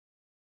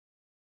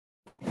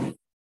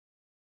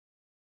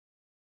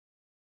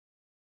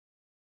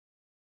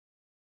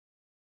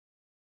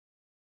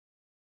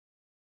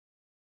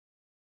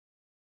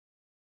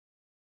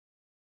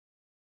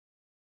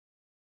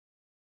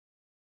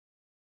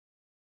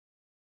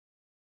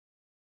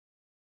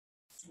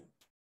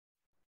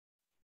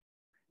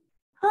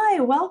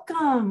Hi,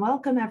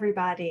 welcome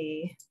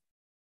everybody.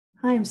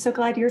 Hi, I'm so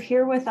glad you're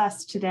here with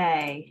us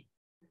today.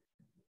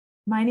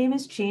 My name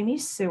is Jamie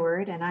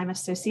Seward, and I'm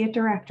Associate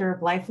Director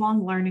of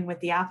Lifelong Learning with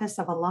the Office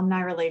of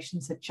Alumni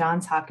Relations at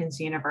Johns Hopkins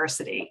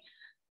University.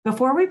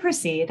 Before we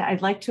proceed,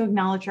 I'd like to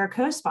acknowledge our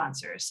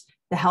co-sponsors,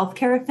 the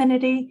Healthcare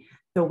Affinity,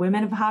 the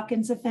Women of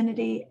Hopkins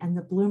Affinity, and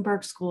the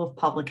Bloomberg School of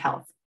Public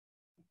Health.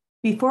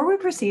 Before we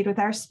proceed with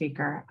our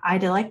speaker,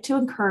 I'd like to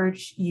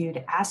encourage you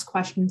to ask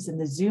questions in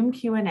the Zoom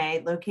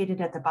Q&A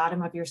located at the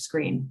bottom of your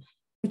screen.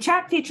 The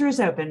chat feature is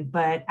open,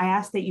 but I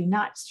ask that you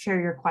not share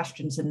your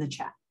questions in the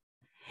chat.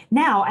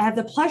 Now, I have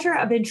the pleasure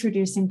of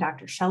introducing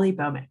Dr. Shelly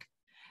Bhowmik.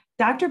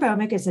 Dr.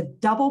 Bhowmik is a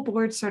double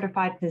board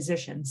certified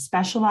physician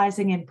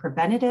specializing in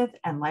preventative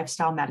and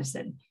lifestyle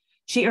medicine.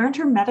 She earned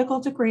her medical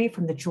degree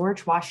from the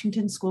George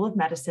Washington School of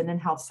Medicine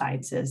and Health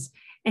Sciences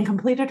and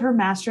completed her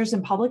master's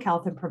in public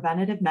health and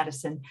preventative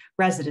medicine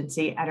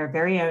residency at her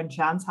very own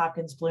Johns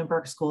Hopkins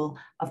Bloomberg School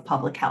of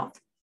Public Health.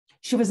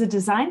 She was a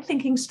design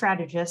thinking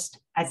strategist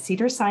at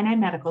Cedars-Sinai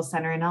Medical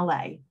Center in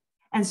LA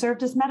and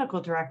served as medical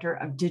director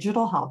of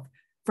digital health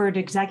for an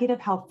executive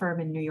health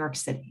firm in New York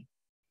City.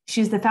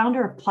 She's the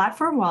founder of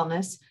Platform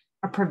Wellness,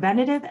 a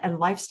preventative and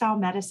lifestyle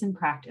medicine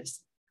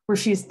practice, where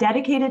she's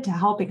dedicated to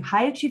helping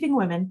high-achieving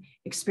women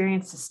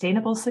experience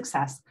sustainable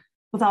success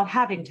without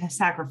having to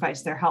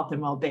sacrifice their health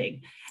and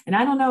well-being. And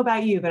I don't know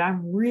about you, but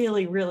I'm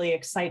really, really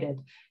excited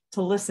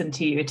to listen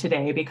to you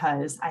today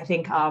because I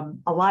think a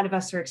lot of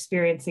us are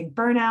experiencing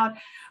burnout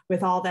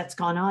with all that's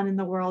gone on in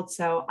the world.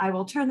 So I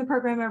will turn the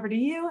program over to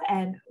you,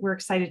 and we're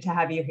excited to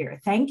have you here.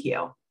 Thank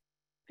you.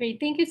 Great,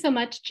 thank you so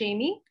much,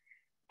 Jamie.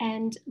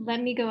 And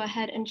let me go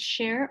ahead and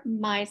share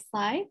my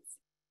slides.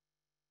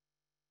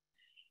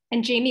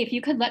 And Jamie, if you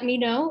could let me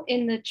know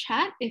in the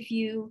chat if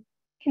you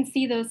can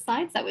see those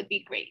slides, that would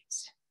be great.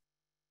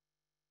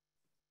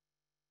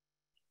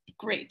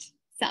 Great,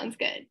 sounds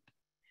good.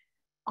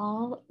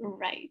 All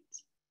right.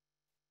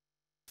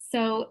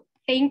 So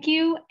thank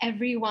you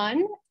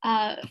everyone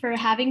for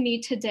having me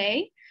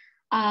today.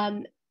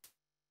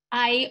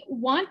 I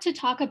want to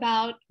talk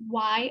about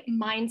why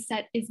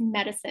mindset is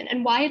medicine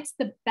and why it's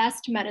the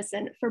best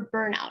medicine for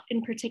burnout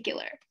in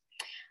particular.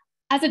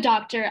 As a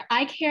doctor,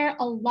 I care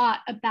a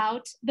lot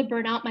about the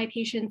burnout my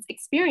patients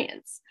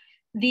experience.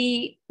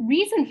 The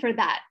reason for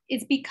that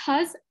is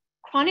because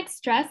chronic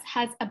stress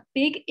has a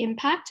big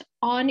impact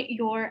on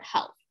your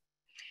health.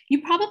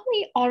 You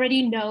probably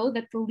already know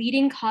that the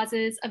leading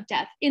causes of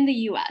death in the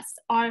US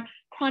are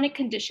chronic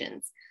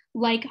conditions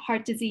like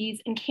heart disease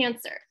and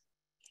cancer.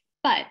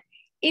 But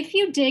if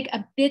you dig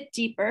a bit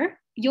deeper,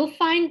 you'll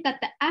find that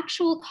the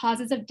actual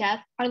causes of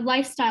death are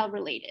lifestyle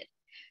related.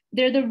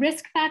 They're the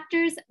risk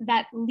factors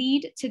that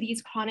lead to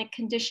these chronic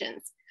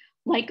conditions,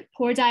 like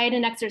poor diet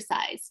and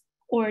exercise,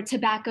 or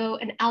tobacco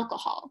and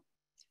alcohol.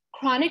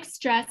 Chronic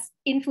stress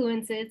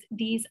influences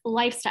these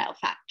lifestyle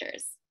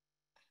factors.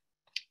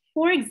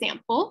 For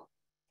example,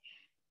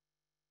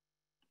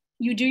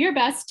 you do your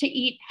best to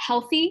eat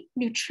healthy,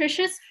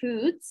 nutritious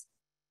foods,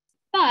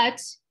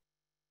 but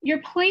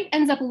your plate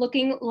ends up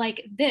looking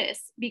like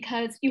this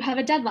because you have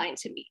a deadline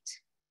to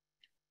meet.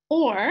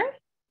 Or,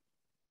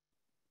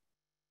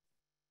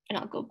 and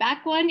I'll go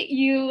back one,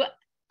 you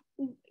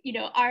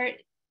are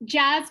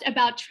jazzed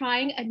about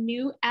trying a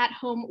new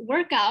at-home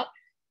workout,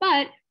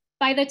 but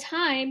by the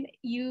time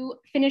you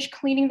finish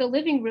cleaning the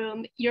living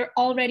room, you're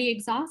already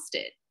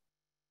exhausted.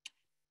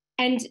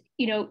 And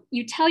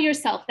you tell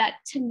yourself that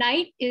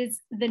tonight is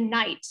the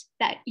night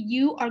that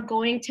you are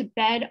going to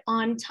bed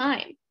on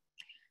time.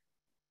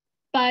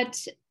 But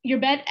your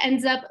bed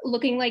ends up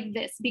looking like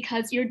this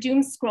because you're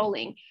doom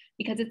scrolling,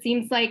 because it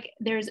seems like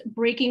there's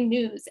breaking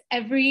news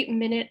every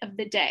minute of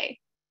the day.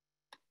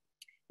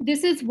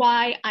 This is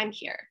why I'm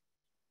here.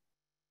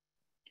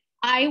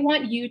 I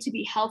want you to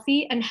be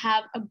healthy and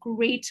have a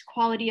great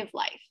quality of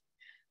life,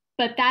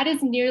 but that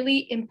is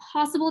nearly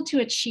impossible to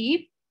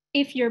achieve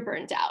if you're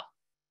burned out.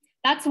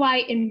 That's why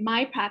in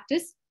my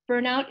practice,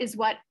 burnout is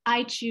what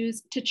I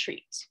choose to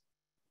treat.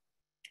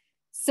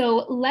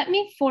 So let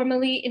me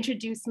formally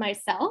introduce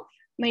myself.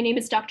 My name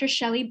is Dr.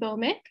 Shelly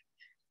Bhowmik,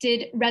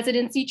 did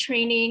residency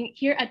training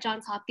here at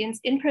Johns Hopkins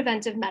in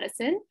preventive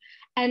medicine,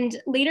 and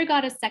later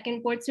got a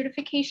second board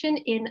certification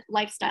in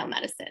lifestyle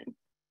medicine.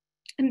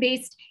 I'm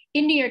based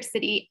in New York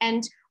City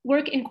and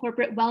work in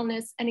corporate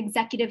wellness and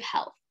executive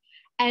health.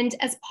 And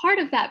as part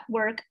of that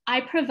work, I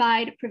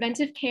provide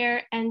preventive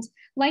care and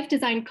life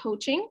design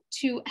coaching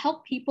to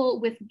help people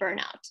with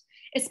burnout,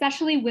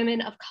 especially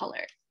women of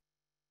color.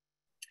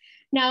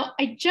 Now,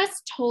 I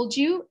just told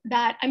you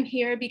that I'm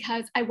here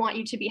because I want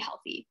you to be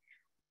healthy,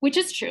 which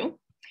is true,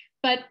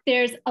 but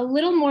there's a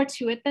little more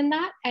to it than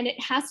that, and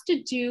it has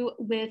to do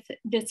with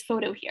this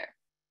photo here.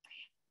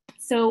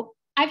 So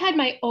I've had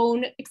my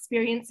own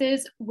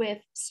experiences with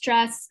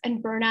stress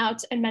and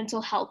burnout and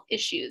mental health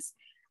issues.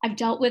 I've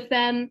dealt with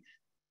them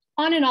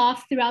on and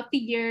off throughout the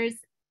years,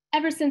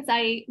 ever since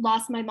I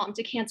lost my mom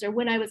to cancer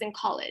when I was in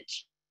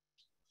college.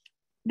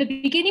 The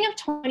beginning of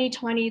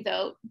 2020,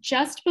 though,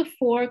 just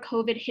before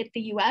COVID hit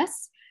the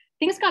US,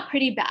 things got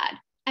pretty bad.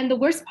 And the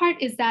worst part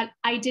is that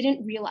I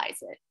didn't realize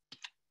it.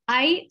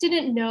 I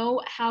didn't know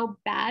how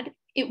bad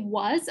it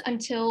was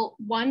until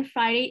one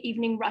Friday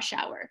evening rush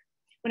hour,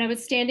 when I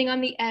was standing on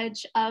the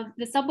edge of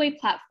the subway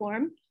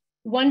platform,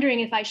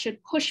 wondering if I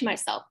should push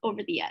myself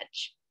over the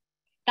edge.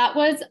 That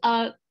was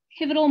a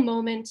pivotal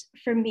moment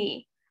for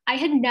me. I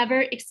had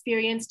never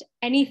experienced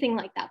anything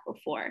like that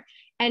before,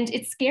 and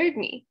it scared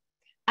me.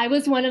 I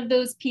was one of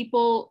those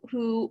people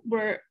who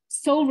were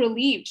so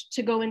relieved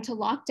to go into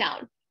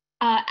lockdown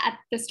at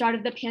the start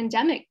of the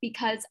pandemic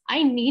because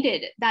I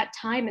needed that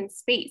time and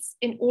space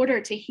in order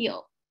to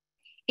heal.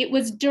 It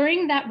was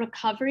during that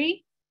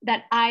recovery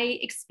that I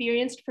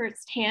experienced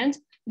firsthand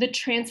the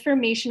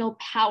transformational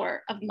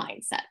power of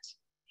mindset.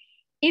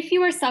 If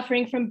you are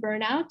suffering from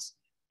burnout,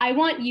 I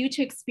want you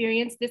to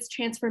experience this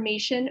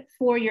transformation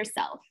for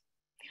yourself.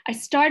 I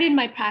started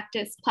my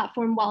practice,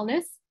 Platform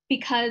Wellness,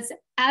 because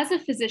as a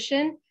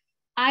physician,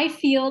 I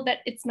feel that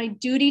it's my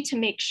duty to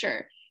make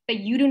sure that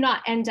you do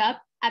not end up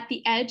at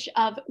the edge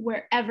of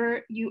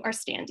wherever you are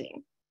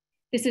standing.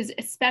 This is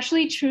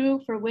especially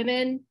true for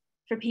women,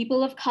 for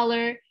people of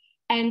color,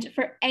 and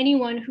for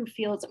anyone who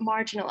feels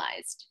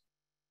marginalized.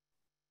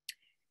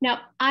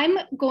 Now, I'm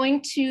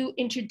going to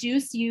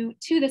introduce you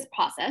to this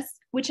process,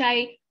 which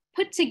I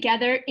put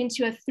together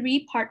into a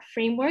 3-part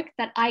framework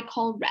that I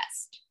call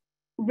REST.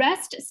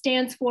 REST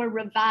stands for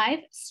Revive,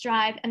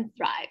 Strive, and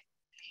Thrive.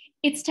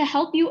 It's to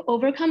help you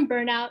overcome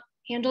burnout,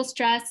 handle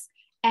stress,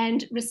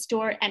 and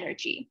restore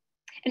energy.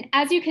 And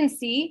as you can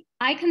see,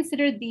 I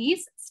consider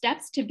these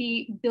steps to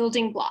be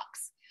building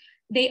blocks.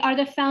 They are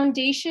the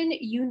foundation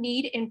you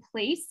need in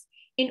place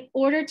in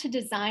order to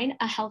design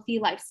a healthy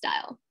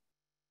lifestyle.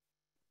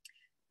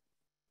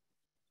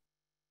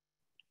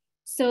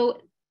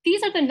 So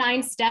these are the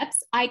 9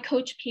 steps I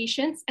coach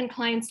patients and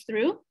clients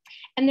through,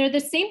 and they're the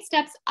same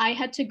steps I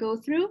had to go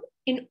through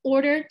in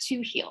order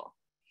to heal.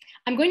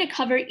 I'm going to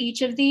cover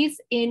each of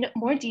these in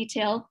more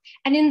detail,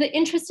 and in the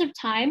interest of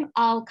time,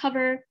 I'll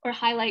cover or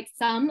highlight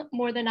some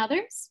more than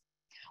others.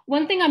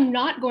 One thing I'm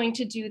not going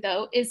to do,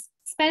 though, is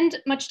spend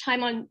much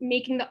time on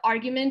making the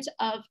argument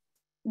of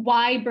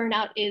why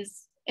burnout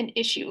is an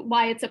issue,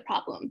 why it's a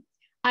problem.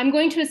 I'm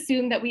going to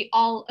assume that we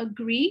all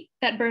agree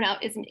that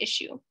burnout is an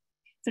issue.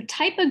 So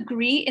type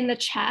agree in the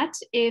chat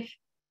if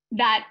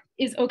that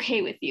is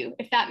okay with you,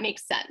 if that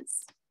makes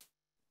sense.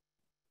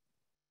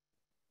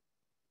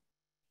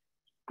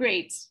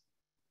 Great,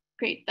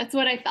 great, that's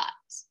what I thought.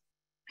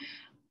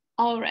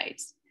 All right,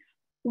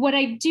 what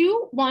I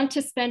do want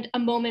to spend a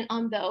moment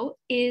on though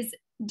is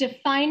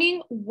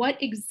defining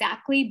what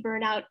exactly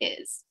burnout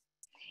is.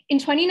 In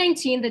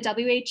 2019,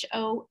 the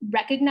WHO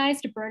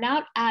recognized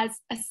burnout as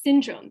a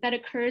syndrome that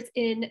occurs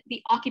in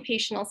the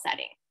occupational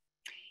setting.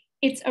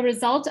 It's a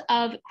result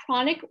of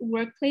chronic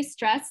workplace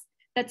stress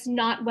that's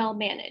not well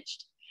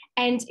managed.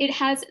 And it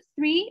has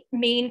 3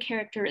 main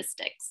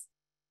characteristics: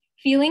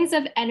 feelings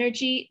of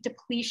energy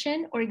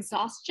depletion or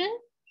exhaustion,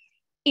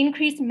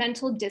 increased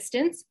mental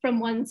distance from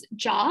one's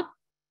job,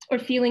 or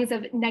feelings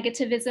of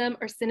negativism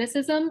or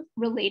cynicism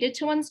related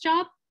to one's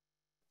job,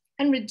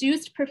 and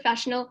reduced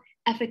professional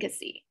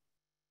efficacy.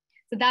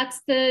 So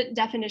that's the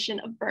definition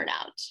of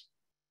burnout.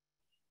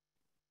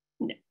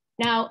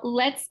 Now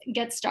let's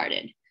get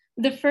started.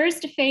 The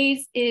first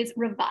phase is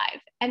revive,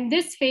 and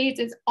this phase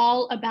is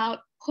all about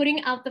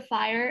putting out the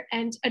fire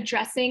and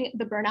addressing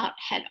the burnout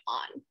head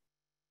on.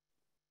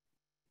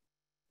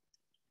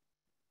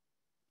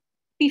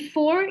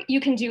 Before you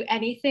can do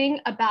anything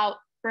about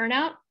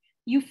burnout,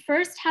 you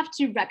first have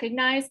to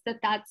recognize that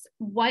that's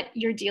what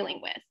you're dealing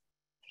with.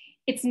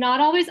 It's not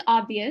always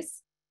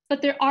obvious,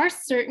 but there are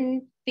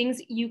certain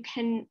things you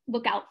can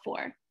look out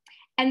for,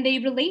 and they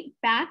relate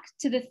back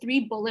to the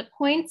 3 bullet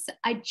points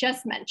I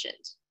just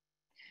mentioned.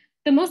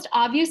 The most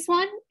obvious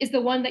one is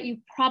the one that you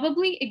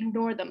probably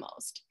ignore the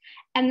most,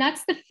 and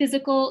that's the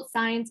physical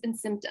signs and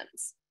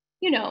symptoms.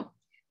 You know,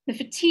 the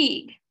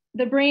fatigue,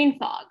 the brain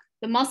fog,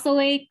 the muscle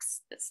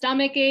aches, the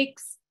stomach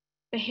aches,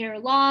 the hair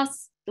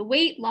loss, the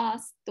weight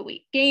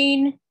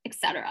gain,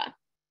 etc.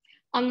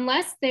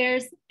 Unless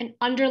there's an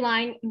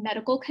underlying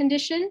medical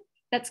condition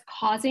that's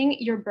causing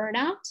your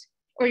burnout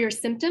or your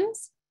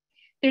symptoms,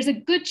 there's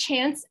a good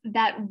chance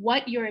that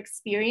what you're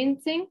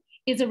experiencing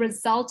is a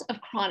result of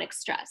chronic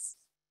stress.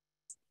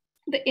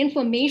 The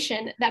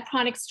inflammation that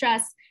chronic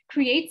stress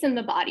creates in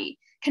the body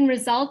can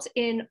result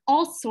in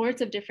all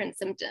sorts of different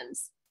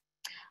symptoms.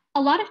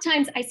 A lot of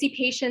times I see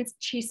patients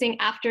chasing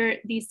after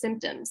these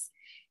symptoms.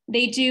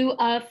 They do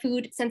a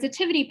food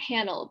sensitivity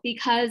panel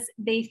because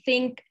they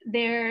think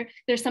there's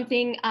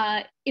something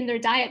in their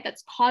diet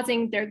that's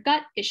causing their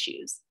gut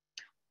issues.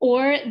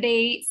 Or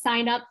they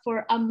sign up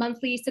for a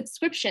monthly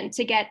subscription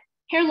to get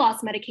hair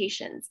loss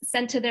medications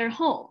sent to their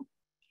home.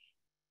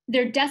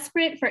 They're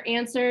desperate for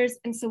answers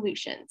and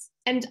solutions,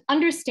 and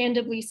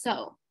understandably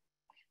so.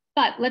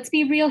 But let's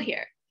be real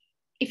here.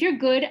 If you're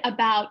good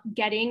about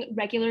getting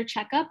regular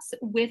checkups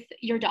with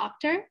your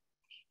doctor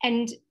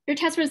and your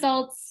test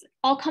results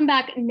all come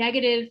back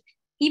negative,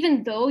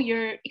 even though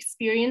you're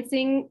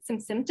experiencing some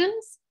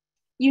symptoms,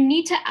 you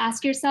need to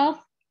ask yourself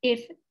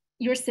if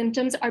your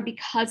symptoms are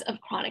because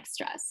of chronic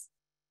stress.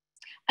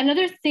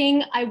 Another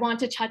thing I want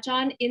to touch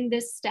on in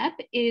this step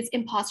is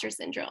imposter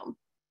syndrome.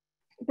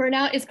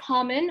 Burnout is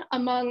common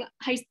among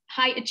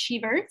high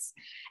achievers.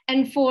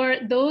 And for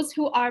those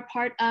who are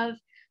part of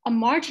a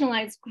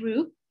marginalized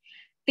group,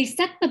 they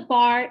set the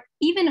bar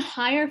even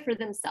higher for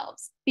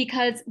themselves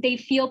because they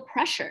feel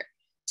pressure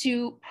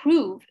to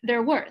prove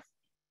their worth.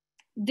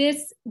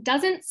 This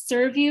doesn't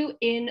serve you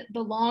in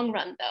the long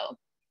run, though,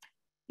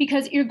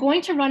 because you're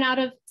going to run out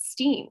of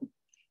steam.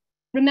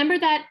 Remember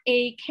that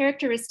a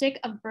characteristic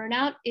of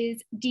burnout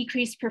is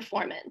decreased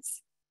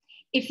performance.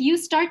 If you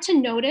start to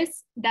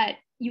notice that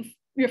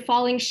you're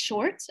falling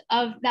short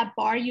of that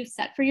bar you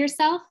set for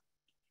yourself,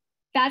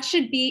 that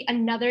should be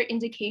another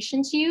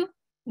indication to you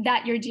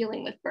that you're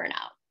dealing with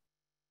burnout.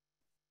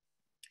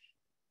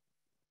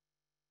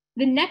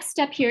 The next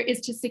step here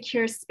is to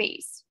secure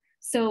space.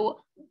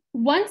 So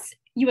once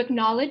you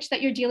acknowledge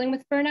that you're dealing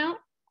with burnout,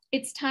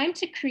 it's time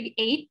to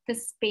create the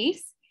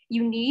space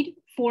you need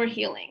for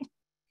healing.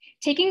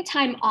 Taking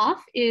time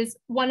off is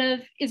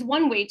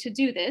one way to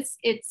do this.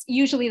 It's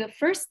usually the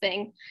first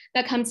thing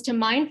that comes to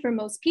mind for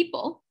most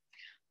people,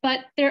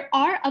 but there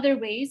are other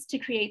ways to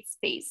create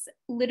space,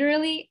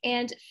 literally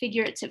and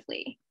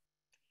figuratively.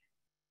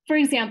 For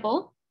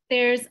example,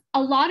 there's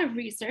a lot of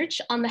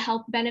research on the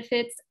health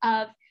benefits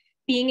of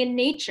being in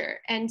nature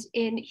and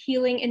in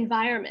healing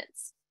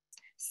environments.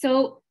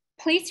 So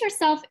place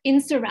yourself in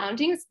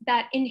surroundings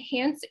that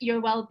enhance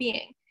your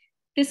well-being.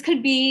 This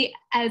could be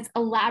as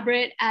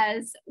elaborate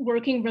as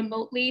working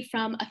remotely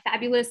from a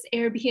fabulous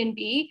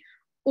Airbnb,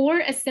 or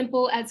as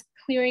simple as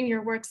clearing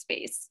your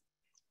workspace.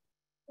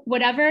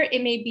 Whatever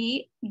it may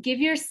be, give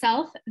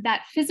yourself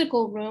that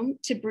physical room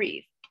to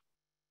breathe.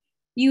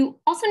 You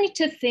also need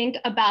to think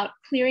about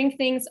clearing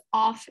things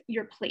off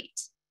your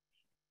plate.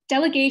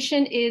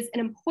 Delegation is an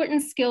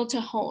important skill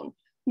to hone,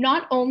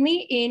 not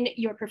only in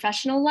your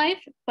professional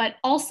life, but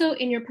also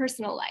in your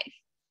personal life.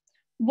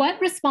 What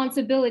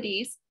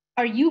responsibilities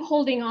are you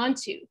holding on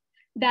to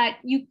that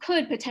you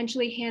could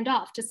potentially hand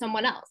off to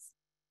someone else?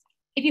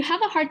 If you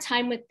have a hard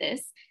time with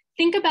this,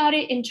 think about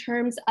it in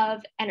terms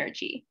of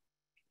energy.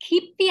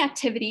 Keep the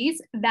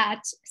activities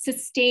that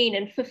sustain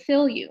and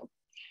fulfill you,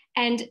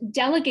 and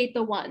delegate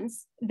the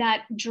ones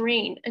that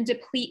drain and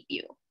deplete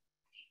you.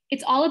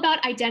 It's all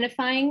about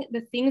identifying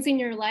the things in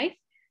your life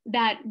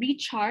that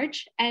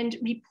recharge and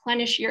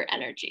replenish your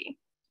energy.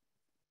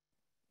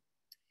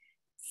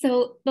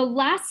 So the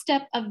last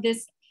step of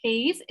this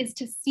phase is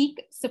to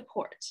seek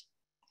support.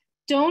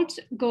 Don't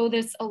go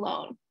this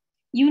alone.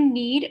 You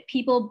need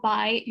people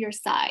by your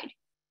side.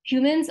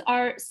 Humans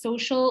are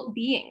social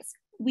beings.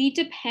 We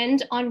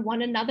depend on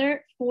one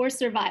another for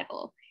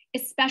survival,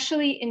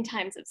 especially in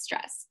times of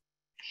stress.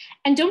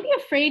 And don't be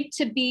afraid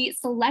to be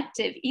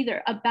selective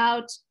either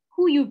about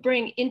who you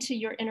bring into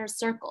your inner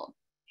circle.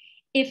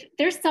 If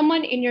there's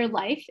someone in your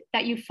life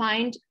that you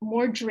find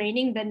more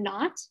draining than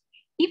not,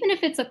 even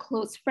if it's a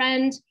close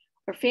friend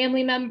or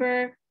family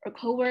member or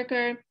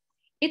coworker,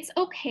 it's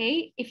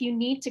okay if you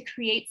need to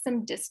create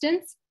some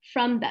distance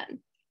from them.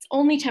 It's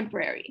only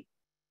temporary.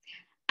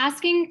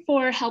 Asking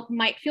for help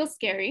might feel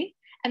scary,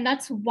 and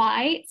that's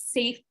why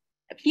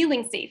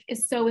feeling safe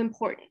is so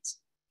important.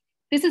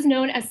 This is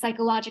known as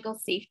psychological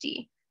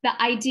safety,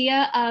 the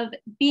idea of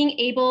being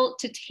able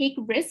to take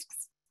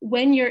risks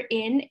when you're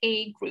in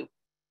a group.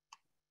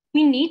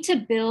 We need to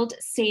build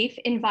safe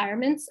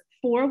environments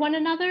for one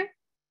another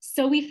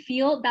so we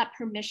feel that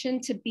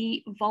permission to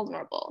be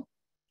vulnerable.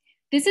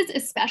 This is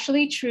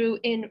especially true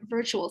in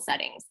virtual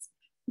settings,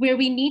 where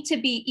we need to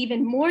be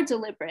even more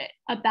deliberate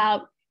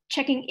about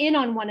checking in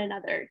on one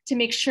another to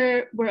make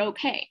sure we're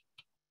okay.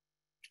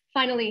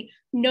 Finally,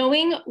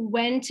 knowing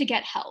when to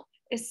get help,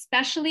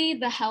 especially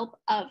the help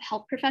of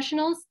health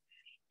professionals,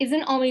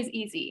 isn't always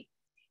easy.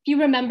 If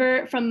you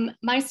remember from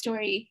my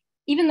story,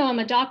 even though I'm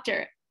a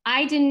doctor,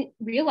 I didn't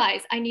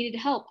realize I needed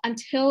help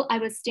until I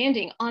was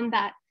standing on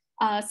that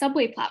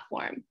subway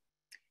platform.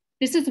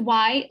 This is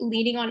why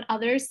leaning on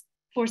others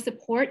for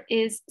support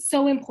is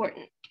so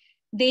important.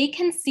 They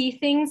can see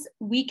things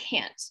we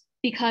can't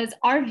because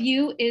our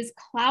view is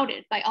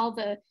clouded by all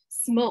the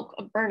smoke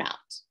of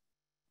burnout.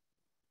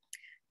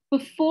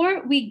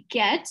 Before we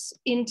get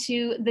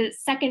into the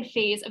second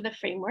phase of the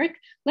framework,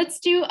 let's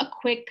do a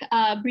quick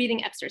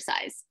breathing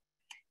exercise.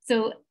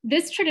 So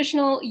this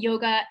traditional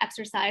yoga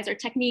exercise or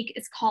technique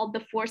is called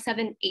the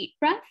 4-7-8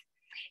 breath.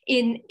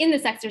 In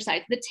this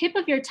exercise, the tip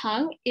of your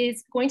tongue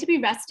is going to be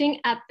resting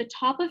at the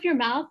top of your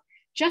mouth,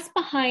 just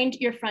behind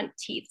your front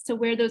teeth, so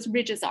where those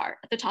ridges are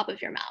at the top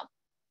of your mouth.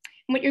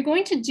 And what you're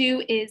going to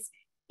do is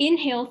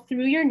inhale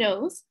through your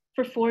nose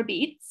for 4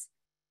 beats,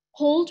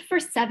 hold for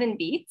 7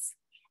 beats,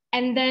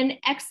 and then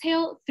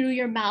exhale through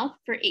your mouth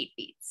for 8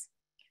 beats.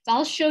 So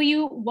I'll show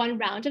you one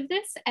round of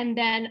this, and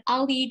then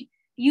I'll lead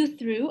you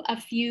through a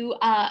few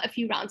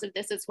rounds of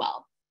this as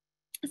well.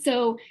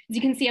 So as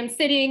you can see, I'm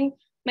sitting,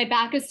 my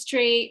back is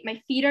straight,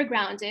 my feet are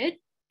grounded,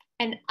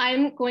 and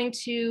I'm going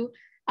to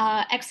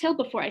exhale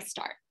before I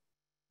start.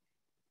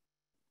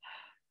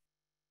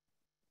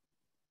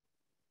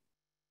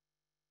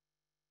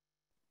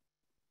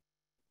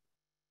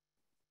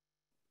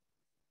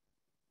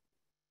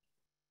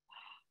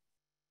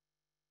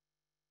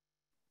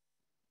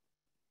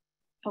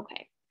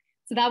 Okay,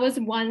 so that was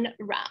one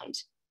round.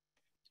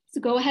 So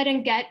go ahead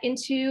and get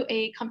into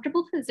a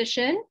comfortable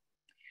position,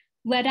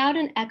 let out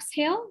an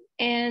exhale,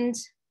 and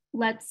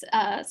let's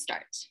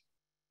start.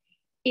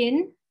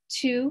 In,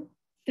 2,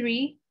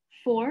 3,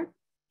 4,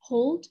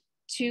 hold,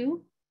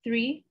 2,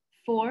 3,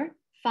 4,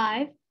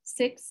 5,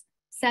 6,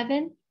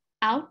 7,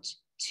 out,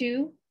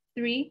 2,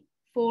 3,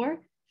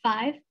 4,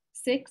 5,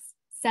 6,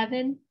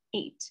 7,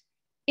 8.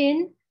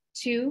 In,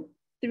 2,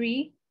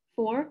 3,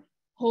 4,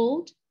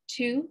 hold,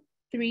 2,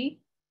 3,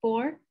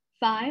 4,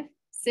 5,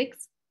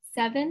 6,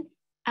 7,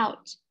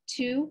 out,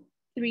 2,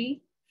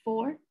 3,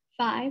 4,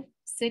 5,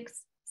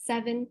 6,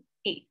 7,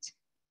 8.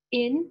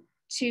 In,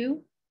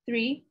 2,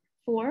 3,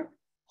 4,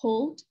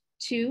 hold,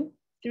 2,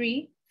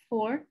 3,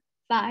 4,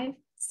 5,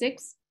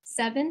 6,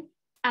 7,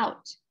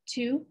 out,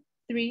 2,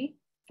 3,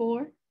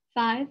 4,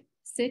 5,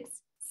 6,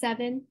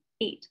 7,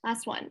 8.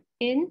 Last one.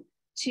 In,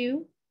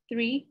 2,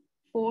 3,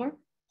 4,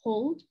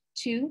 hold,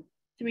 2,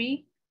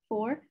 3,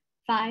 4,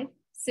 5,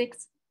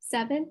 6,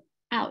 7,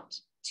 out,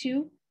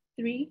 2,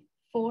 3,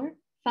 4,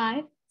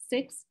 5,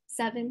 6,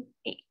 7,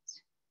 8.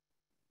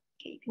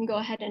 Okay, you can go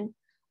ahead and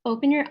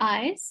open your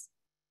eyes.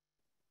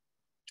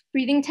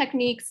 Breathing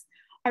techniques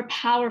are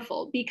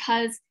powerful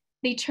because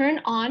they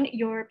turn on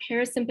your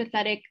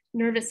parasympathetic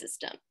nervous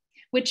system,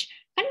 which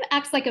kind of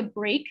acts like a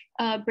brake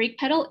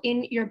pedal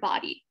in your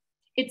body.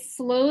 It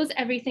slows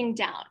everything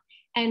down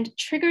and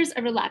triggers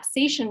a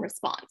relaxation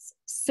response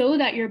so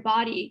that your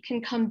body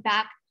can come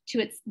back to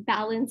its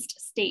balanced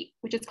state,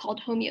 which is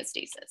called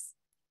homeostasis.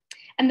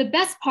 And the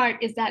best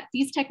part is that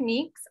these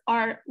techniques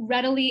are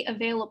readily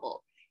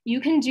available. You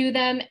can do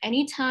them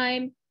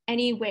anytime,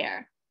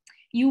 anywhere.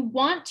 You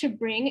want to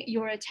bring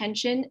your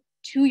attention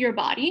to your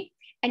body,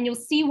 and you'll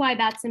see why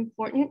that's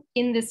important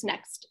in this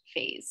next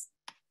phase.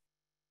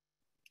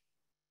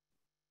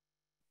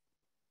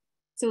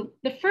 So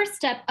the first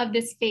step of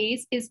this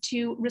phase is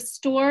to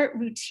restore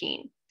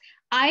routine.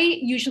 I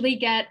usually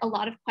get a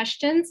lot of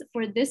questions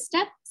for this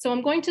step, so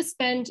I'm going to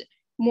spend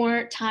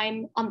more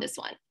time on this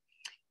one.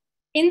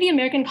 In the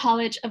American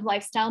College of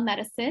Lifestyle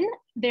Medicine,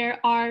 there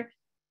are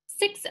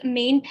 6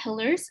 main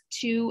pillars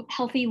to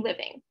healthy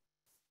living.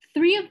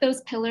 3 of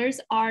those pillars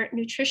are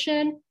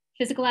nutrition,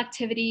 physical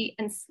activity,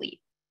 and sleep.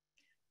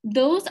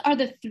 Those are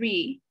the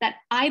 3 that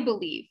I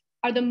believe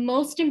are the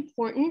most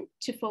important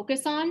to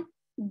focus on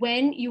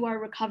when you are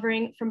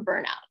recovering from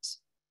burnout.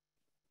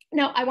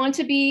 Now, I want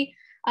to be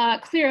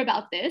clear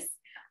about this.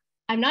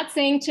 I'm not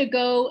saying to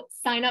go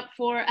sign up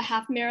for a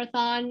half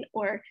marathon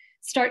or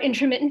start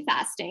intermittent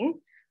fasting.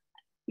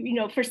 You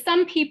know, for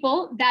some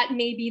people, that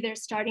may be their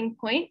starting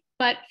point,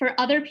 but for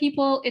other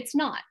people, it's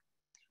not.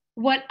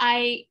 What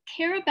I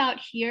care about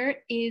here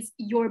is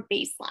your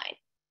baseline.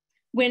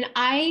 When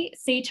I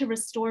say to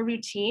restore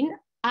routine,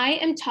 I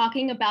am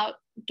talking about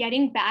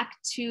getting back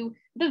to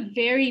the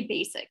very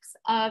basics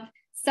of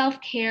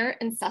self-care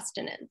and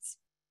sustenance.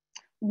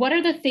 What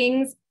are the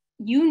things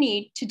you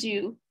need to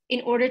do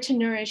in order to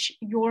nourish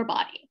your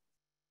body?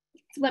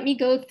 So let me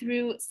go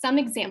through some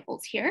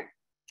examples here.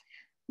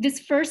 This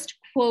first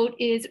quote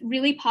is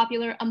really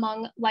popular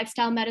among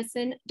lifestyle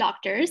medicine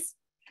doctors.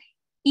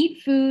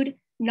 Eat food,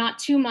 not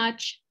too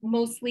much,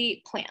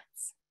 mostly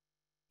plants.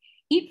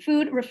 Eat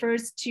food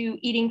refers to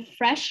eating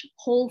fresh,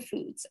 whole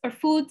foods or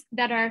foods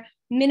that are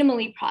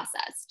minimally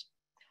processed.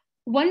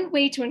 One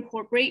way to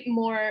incorporate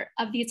more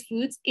of these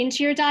foods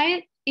into your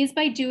diet is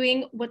by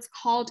doing what's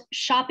called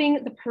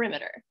shopping the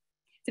perimeter.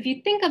 So if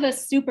you think of a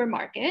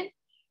supermarket,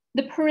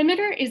 the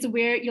perimeter is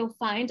where you'll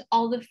find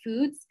all the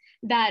foods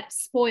that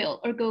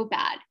spoil or go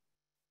bad.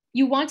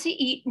 You want to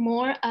eat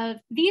more of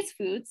these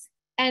foods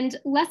and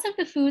less of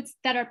the foods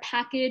that are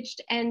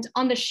packaged and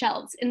on the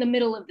shelves in the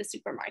middle of the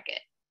supermarket.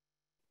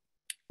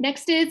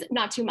 Next is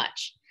not too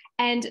much,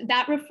 and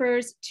that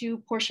refers to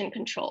portion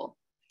control.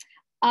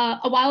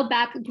 A while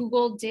back,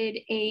 Google did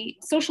a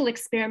social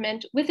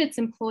experiment with its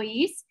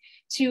employees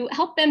to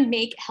help them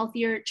make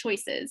healthier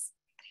choices.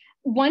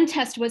 One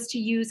test was to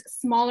use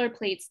smaller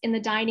plates in the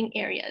dining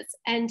areas,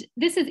 and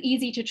this is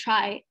easy to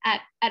try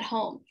at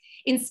home.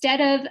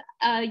 Instead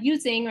of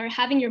using or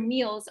having your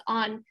meals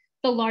on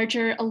the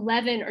larger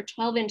 11 or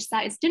 12-inch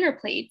size dinner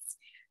plates,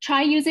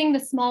 try using the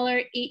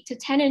smaller 8 to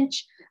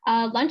 10-inch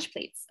lunch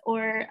plates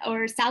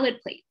or salad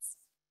plates.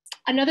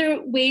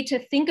 Another way to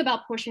think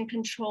about portion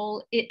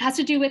control, it has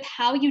to do with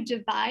how you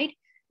divide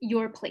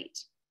your plate.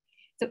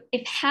 So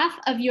if half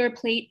of your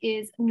plate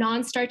is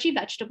non-starchy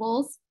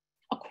vegetables,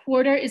 a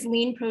quarter is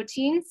lean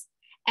proteins,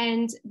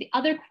 and the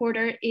other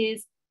quarter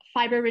is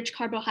fiber-rich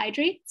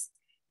carbohydrates,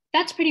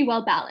 that's pretty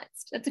well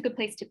balanced. That's a good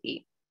place to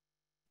be.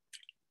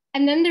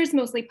 And then there's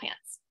mostly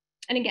plants.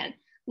 And again,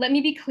 let me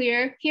be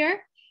clear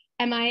here.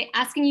 Am I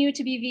asking you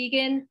to be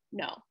vegan?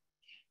 No.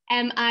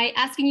 Am I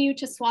asking you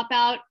to swap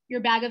out your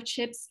bag of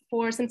chips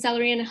for some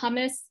celery and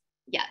hummus?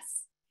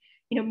 Yes.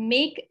 You know,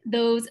 make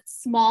those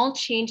small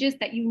changes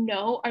that you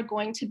know are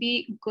going to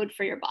be good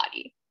for your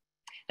body.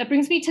 That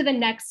brings me to the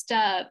next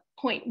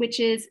point, which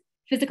is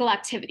physical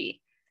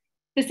activity.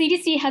 The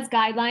CDC has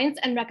guidelines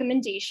and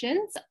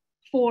recommendations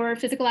for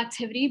physical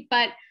activity,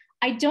 but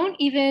I don't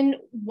even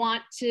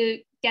want to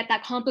get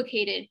that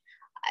complicated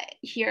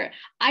here.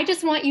 I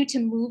just want you to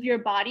move your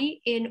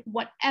body in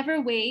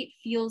whatever way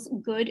feels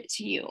good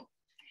to you.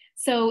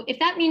 So if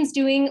that means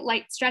doing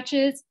light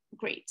stretches,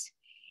 great.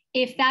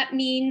 If that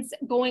means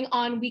going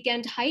on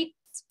weekend hikes,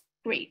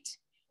 great.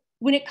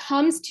 When it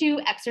comes to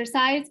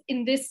exercise,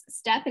 in this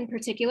step in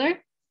particular,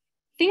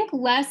 think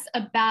less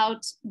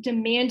about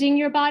demanding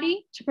your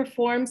body to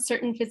perform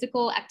certain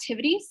physical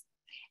activities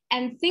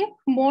and think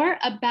more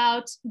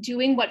about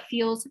doing what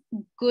feels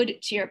good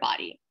to your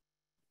body.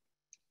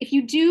 If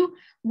you do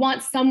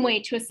want some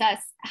way to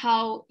assess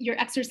how your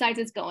exercise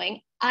is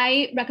going,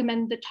 I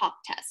recommend the talk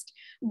test,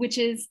 which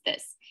is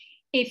this.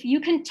 If you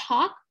can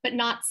talk but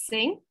not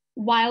sing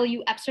while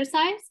you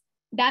exercise,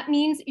 that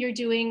means you're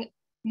doing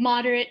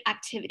moderate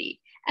activity.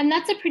 And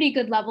that's a pretty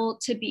good level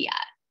to be at.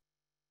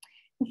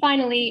 And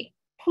finally,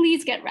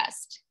 please get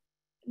rest.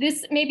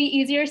 This may be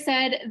easier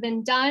said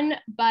than done,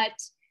 but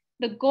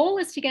the goal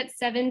is to get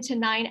 7 to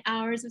 9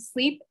 hours of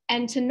sleep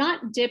and to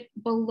not dip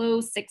below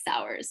 6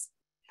 hours.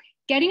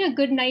 Getting a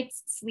good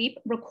night's sleep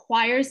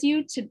requires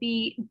you to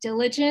be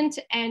diligent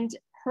and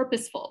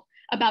purposeful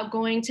about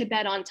going to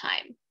bed on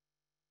time.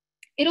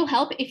 It'll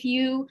help if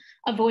you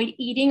avoid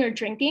eating or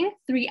drinking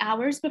 3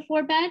 hours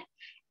before bed,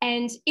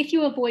 and if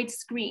you avoid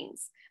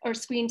screens or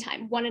screen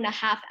time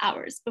 1.5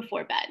 hours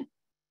before bed.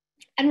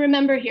 And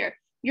remember here,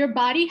 your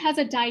body has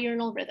a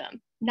diurnal rhythm,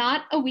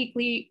 not a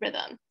weekly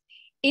rhythm.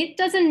 It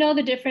doesn't know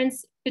the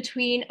difference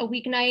between a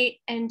weeknight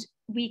and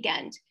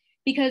weekend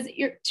because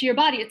to your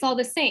body, it's all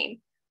the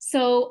same.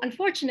 So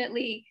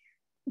unfortunately,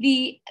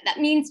 that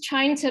means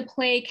trying to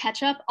play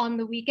catch up on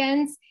the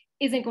weekends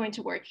isn't going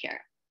to work here.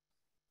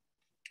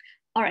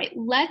 All right,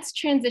 let's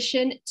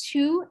transition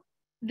to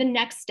the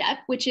next step,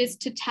 which is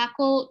to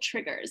tackle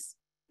triggers.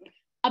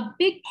 A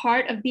big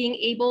part of being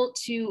able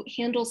to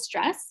handle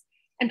stress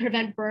and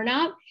prevent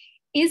burnout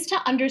is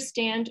to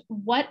understand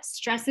what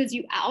stresses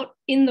you out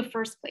in the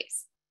first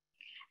place.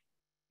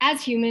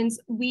 As humans,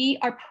 we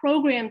are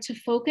programmed to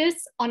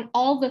focus on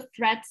all the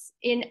threats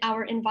in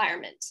our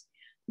environment.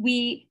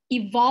 We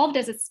evolved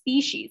as a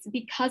species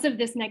because of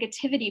this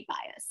negativity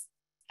bias.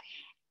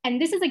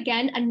 And this is,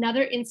 again,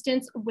 another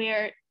instance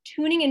where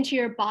tuning into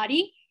your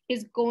body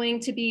is going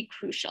to be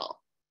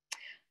crucial.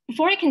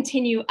 Before I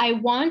continue, I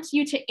want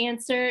you to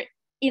answer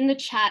in the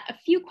chat a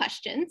few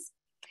questions.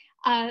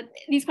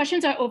 These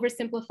questions are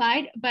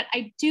oversimplified, but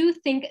I do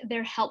think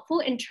they're helpful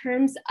in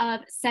terms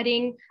of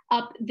setting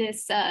up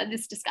this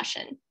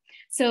discussion.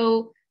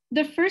 So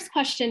the first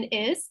question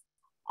is,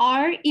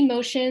 are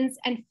emotions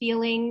and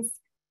feelings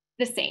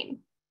the same?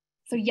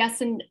 So yes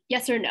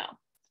or no.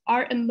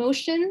 Are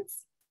emotions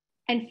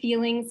and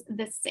feelings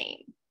the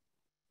same?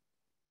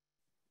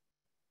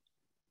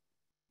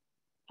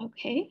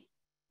 Okay.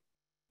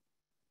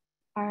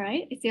 All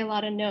right, I see a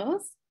lot of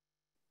no's.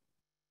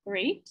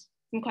 Great.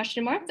 Some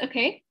question marks,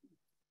 okay.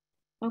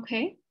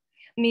 Okay,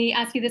 let me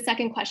ask you the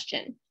second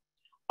question.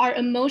 Are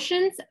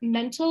emotions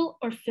mental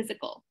or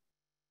physical?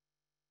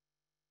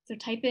 So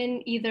type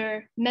in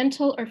either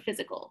mental or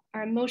physical.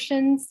 Are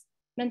emotions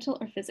mental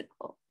or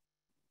physical?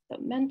 So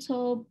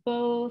mental,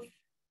 both.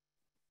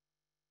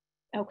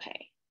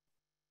 Okay,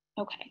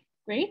 okay,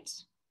 great.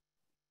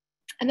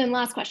 And then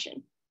last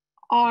question.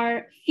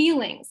 Are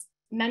feelings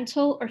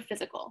mental or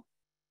physical?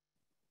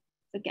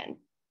 Again,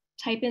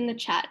 type in the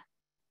chat,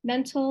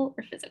 mental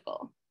or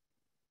physical.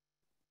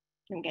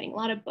 I'm getting a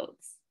lot of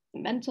boths,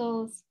 some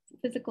mentals, some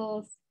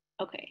physicals.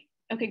 Okay,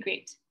 okay,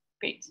 great,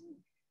 great.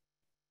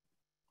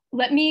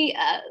 Let me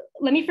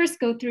first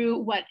go through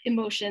what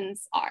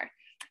emotions are.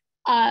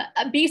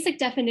 A basic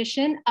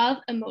definition of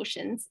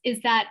emotions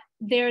is that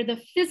they're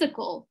the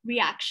physical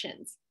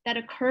reactions that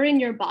occur in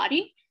your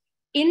body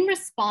in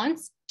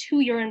response to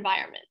your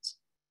environment.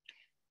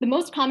 The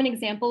most common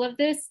example of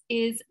this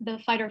is the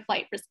fight or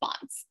flight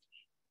response.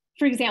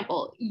 For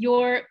example,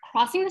 you're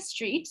crossing the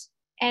street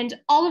and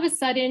all of a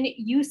sudden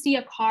you see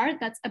a car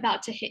that's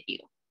about to hit you.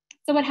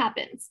 So what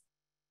happens?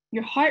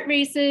 Your heart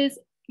races,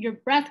 your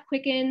breath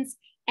quickens,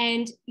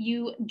 and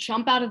you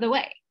jump out of the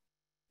way.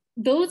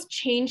 Those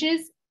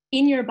changes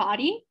in your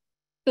body,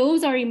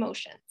 those are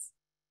emotions.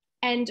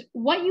 And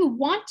what you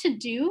want to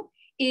do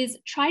is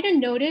try to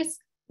notice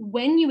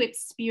when you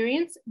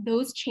experience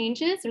those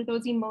changes or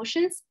those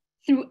emotions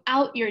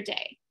throughout your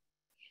day.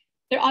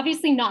 They're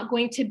obviously not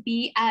going to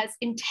be as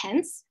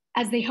intense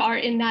as they are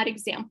in that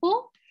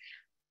example,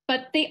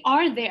 but they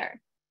are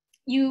there.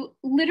 You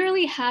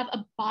literally have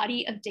a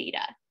body of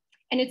data,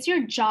 and it's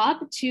your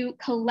job to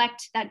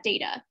collect that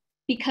data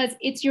because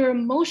it's your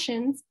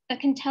emotions that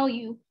can tell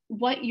you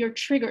what your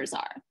triggers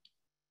are.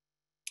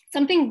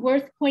 Something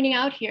worth pointing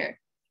out here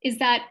is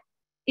that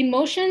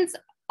emotions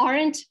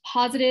aren't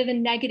positive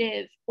and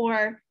negative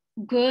or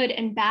good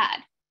and bad.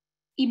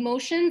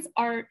 Emotions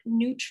are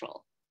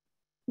neutral.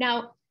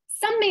 Now,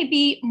 some may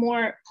be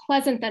more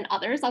pleasant than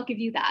others, I'll give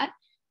you that.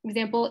 For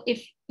example,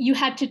 if you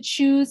had to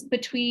choose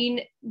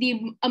between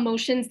the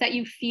emotions that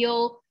you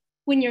feel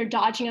when you're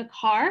dodging a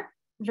car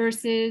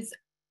versus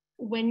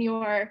when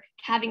you're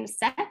having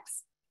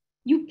sex,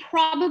 you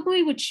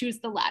probably would choose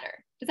the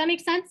latter. Does that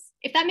make sense?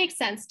 If that makes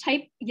sense,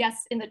 type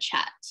yes in the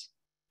chat.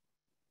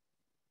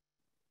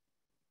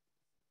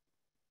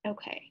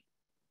 Okay.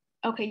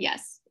 Okay,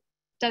 yes,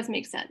 does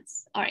make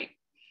sense. All right.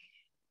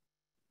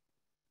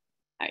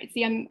 All right,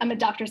 see, I'm a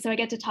doctor, so I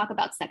get to talk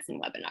about sex in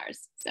webinars.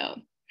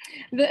 So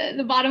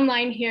the bottom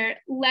line here,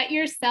 let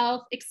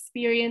yourself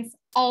experience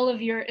all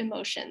of your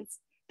emotions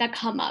that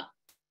come up.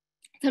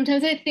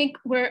 Sometimes I think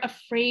we're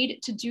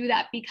afraid to do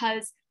that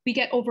because we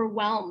get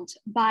overwhelmed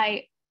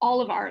by all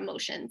of our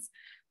emotions.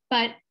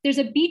 But there's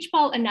a beach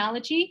ball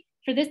analogy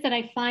for this that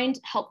I find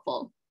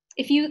helpful.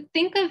 If you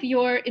think of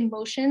your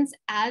emotions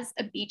as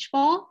a beach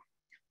ball,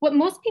 what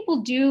most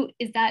people do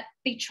is that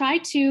they try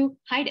to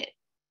hide it.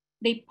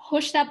 They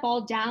push that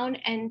ball down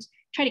and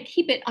try to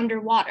keep it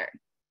underwater.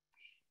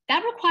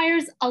 That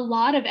requires a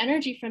lot of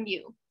energy from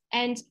you.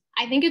 And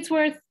I think it's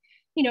worth,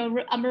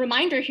 a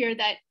reminder here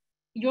that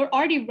you're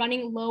already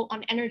running low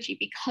on energy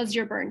because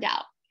you're burned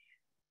out.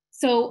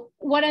 So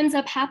what ends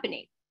up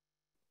happening?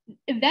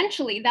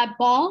 Eventually, that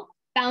ball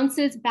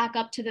bounces back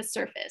up to the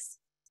surface.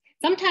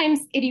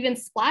 Sometimes it even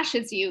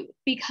splashes you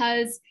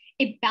because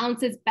it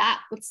bounces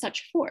back with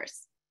such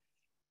force.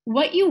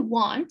 What you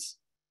want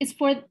is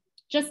for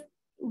just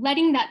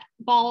letting that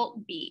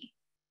ball be.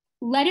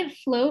 Let it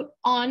float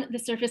on the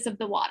surface of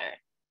the water.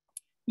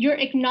 You're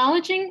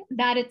acknowledging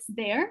that it's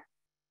there,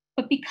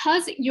 but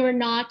because you're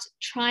not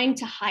trying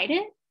to hide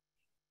it,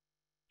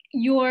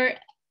 you're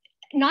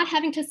not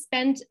having to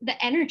spend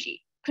the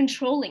energy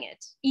controlling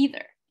it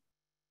either.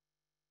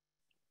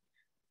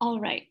 All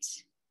right.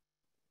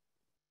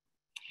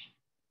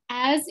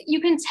 As you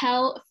can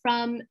tell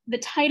from the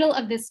title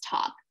of this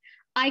talk,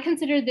 I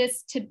consider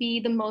this to be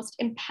the most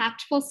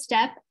impactful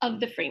step of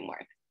the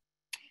framework.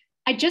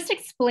 I just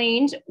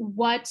explained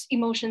what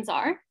emotions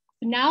are.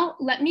 Now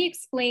let me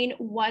explain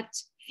what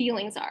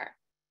feelings are.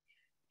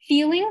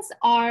 Feelings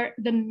are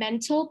the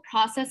mental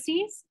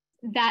processes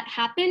that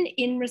happen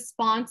in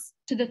response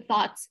to the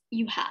thoughts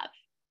you have.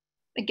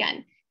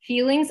 Again,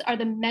 feelings are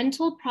the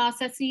mental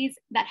processes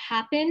that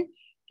happen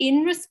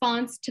in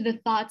response to the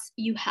thoughts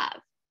you have.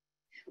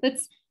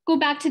 Let's go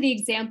back to the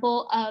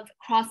example of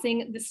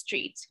crossing the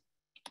street.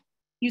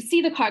 You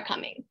see the car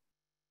coming.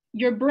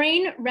 Your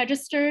brain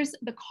registers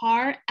the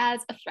car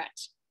as a threat.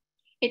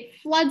 It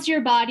floods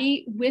your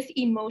body with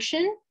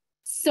emotion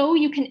so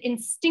you can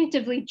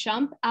instinctively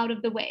jump out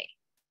of the way.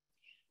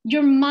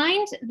 Your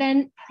mind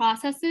then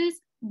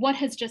processes what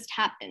has just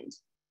happened.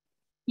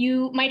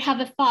 You might have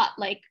a thought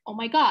like, oh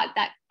my God,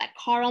 that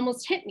car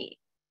almost hit me.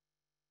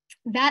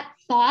 That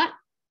thought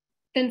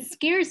then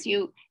scares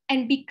you.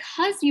 And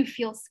because you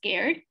feel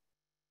scared,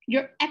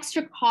 you're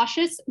extra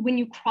cautious when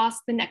you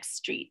cross the next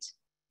street.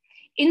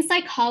 In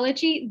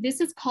psychology, this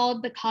is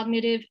called the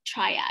cognitive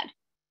triad.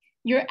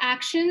 Your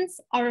actions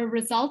are a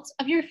result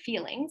of your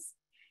feelings,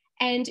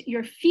 and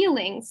your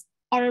feelings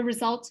are a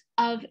result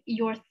of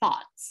your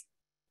thoughts.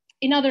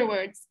 In other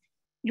words,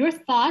 your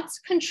thoughts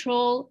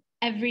control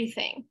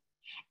everything.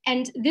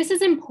 And this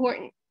is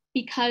important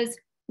because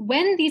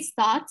when these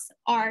thoughts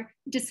are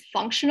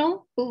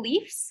dysfunctional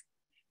beliefs,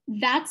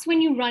 that's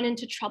when you run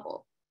into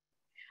trouble.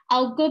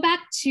 I'll go back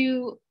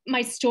to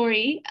my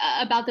story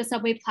about the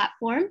subway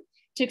platform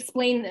to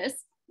explain this.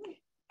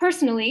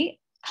 Personally,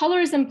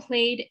 colorism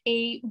played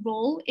a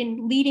role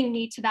in leading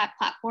me to that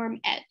platform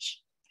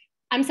edge.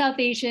 I'm South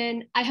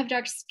Asian, I have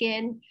dark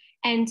skin,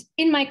 and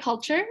in my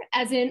culture,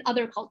 as in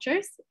other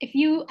cultures, if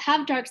you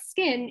have dark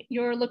skin,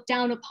 you're looked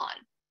down upon.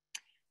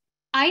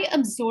 I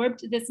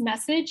absorbed this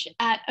message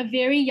at a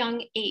very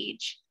young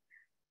age,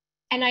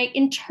 and I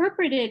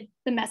interpreted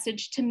the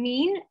message to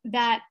mean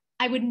that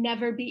I would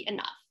never be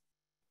enough.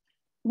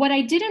 What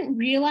I didn't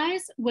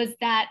realize was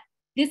that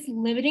this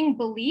limiting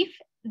belief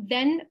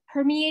then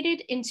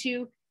permeated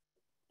into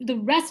the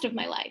rest of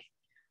my life.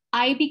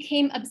 I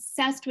became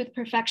obsessed with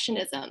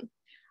perfectionism.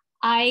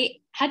 I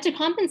had to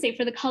compensate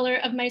for the color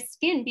of my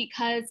skin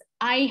because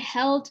I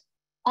held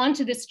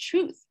onto this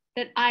truth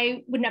that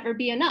I would never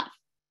be enough.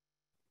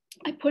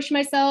 I pushed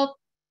myself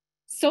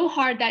so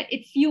hard that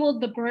it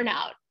fueled the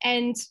burnout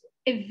and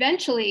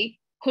eventually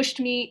pushed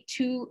me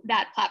to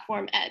that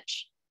platform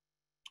edge.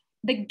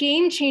 The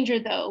game changer,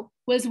 though,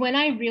 was when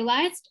I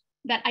realized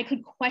that I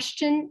could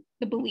question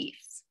the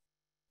beliefs.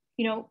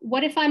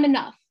 What if I'm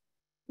enough?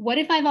 What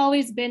if I've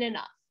always been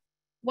enough?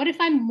 What if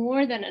I'm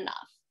more than enough?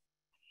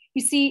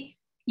 You see,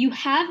 you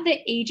have the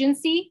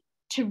agency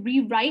to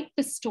rewrite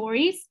the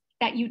stories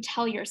that you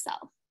tell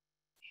yourself.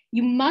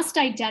 You must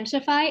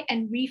identify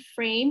and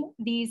reframe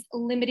these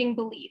limiting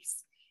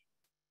beliefs.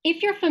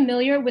 If you're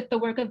familiar with the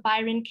work of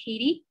Byron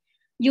Katie,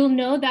 you'll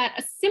know that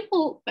a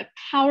simple but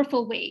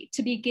powerful way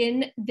to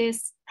begin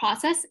this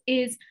process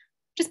is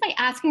just by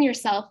asking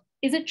yourself,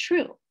 is it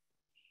true?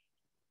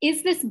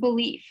 Is this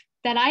belief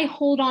that I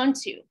hold on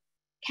to,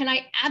 can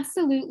I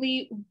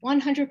absolutely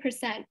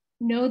 100%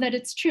 know that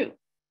it's true?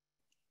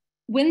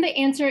 When the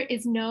answer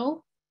is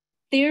no,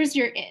 there's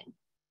your in.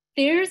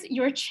 There's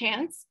your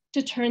chance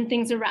to turn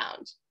things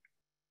around.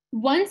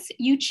 Once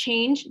you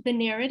change the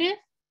narrative,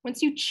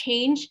 once you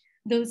change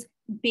those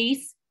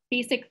base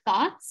basic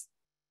thoughts,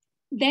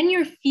 then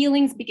your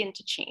feelings begin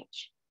to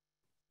change.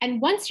 And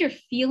once your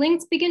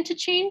feelings begin to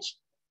change,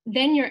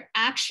 then your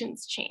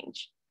actions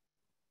change.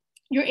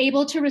 You're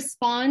able to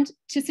respond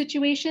to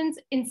situations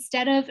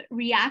instead of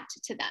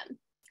react to them.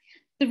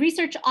 The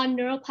research on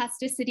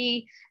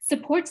neuroplasticity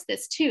supports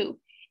this too.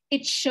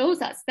 It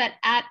shows us that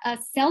at a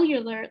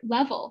cellular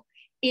level,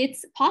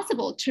 it's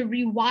possible to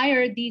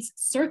rewire these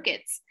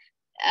circuits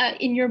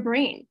in your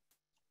brain.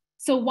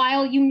 So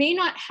while you may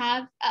not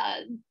have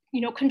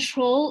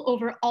control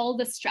over all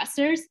the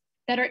stressors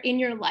that are in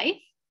your life,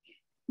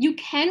 you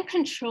can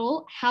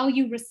control how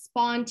you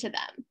respond to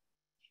them.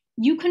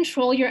 You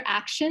control your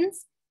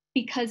actions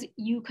because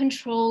you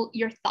control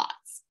your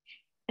thoughts.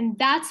 And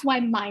that's why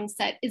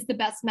mindset is the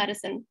best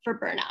medicine for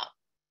burnout.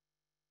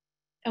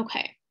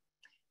 Okay,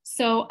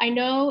 so I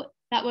know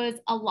that was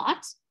a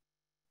lot.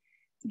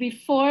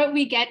 Before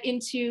we get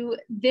into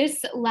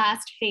this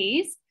last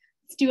phase,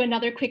 let's do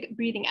another quick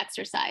breathing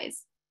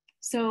exercise.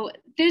 So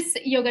this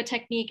yoga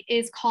technique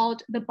is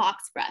called the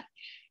box breath.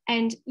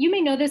 And you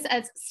may know this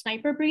as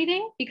sniper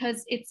breathing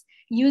because it's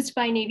used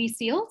by Navy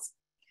SEALs.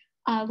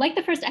 Like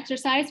the first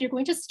exercise, you're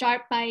going to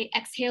start by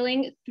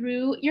exhaling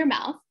through your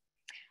mouth.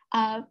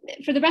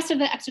 For the rest of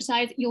the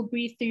exercise, you'll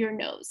breathe through your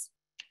nose.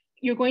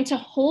 You're going to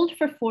hold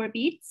for 4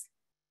 beats,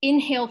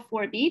 inhale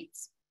 4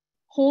 beats,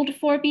 hold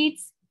 4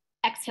 beats,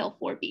 exhale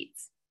 4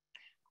 beats.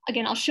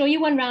 Again, I'll show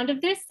you one round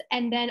of this,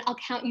 and then I'll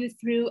count you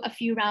through a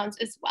few rounds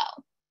as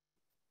well.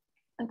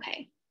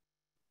 Okay.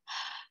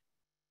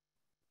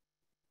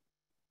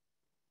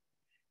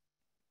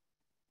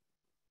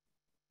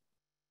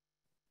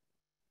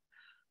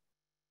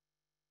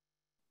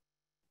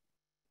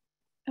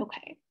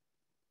 Okay.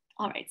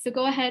 All right, so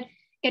go ahead,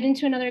 get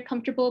into another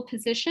comfortable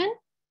position,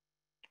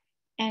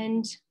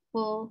 and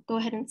we'll go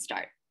ahead and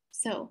start.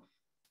 So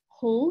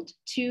hold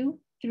 2,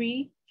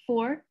 3,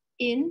 4,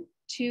 in,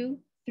 2,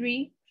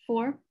 3,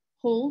 4,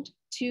 hold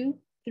 2,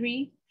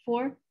 3,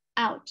 4,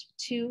 out,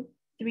 2,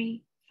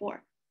 3,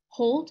 4.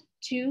 Hold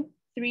 2,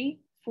 3,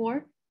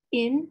 4,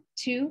 in,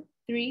 2,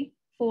 3,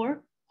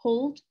 4,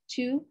 hold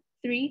 2,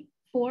 3,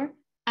 4,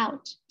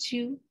 out,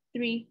 2,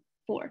 3,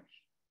 4.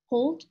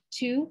 Hold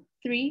 2,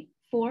 3,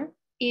 4,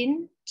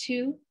 in,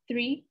 2,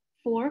 3,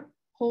 4,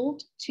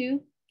 hold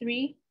 2,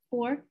 3,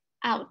 4,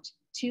 out,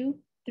 2,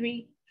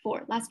 3,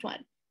 4. Last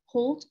one.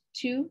 Hold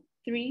 2,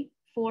 3,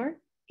 4,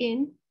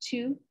 in,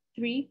 2,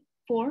 3,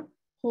 4,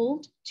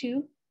 hold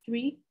 2,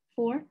 3,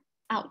 4,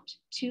 out,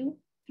 2,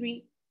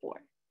 3,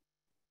 4.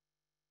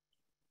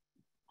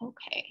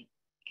 Okay,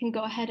 you can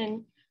go ahead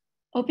and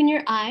open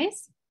your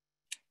eyes.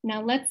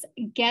 Now let's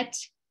get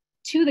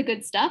to the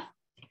good stuff.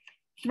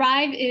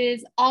 Thrive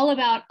is all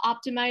about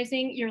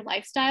optimizing your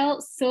lifestyle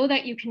so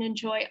that you can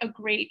enjoy a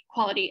great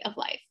quality of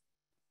life.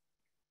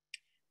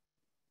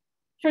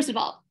 First of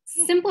all,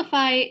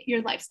 simplify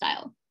your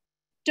lifestyle.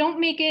 Don't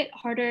make it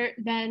harder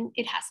than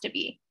it has to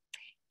be.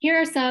 Here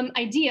are some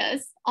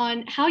ideas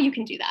on how you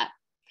can do that.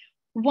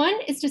 One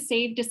is to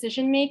save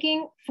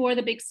decision-making for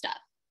the big stuff.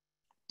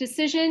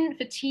 Decision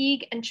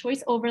fatigue and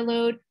choice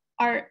overload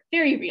are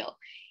very real.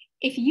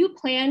 If you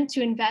plan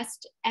to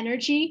invest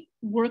energy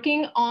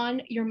working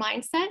on your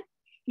mindset,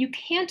 you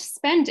can't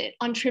spend it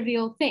on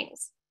trivial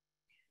things.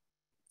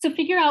 So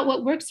figure out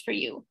what works for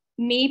you.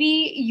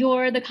 Maybe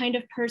you're the kind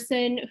of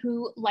person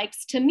who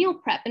likes to meal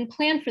prep and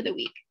plan for the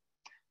week.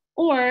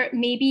 Or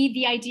maybe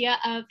the idea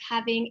of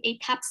having a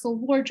capsule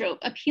wardrobe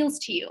appeals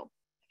to you.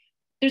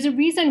 There's a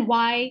reason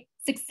why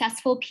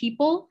successful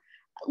people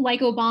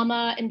like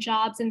Obama and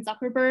Jobs and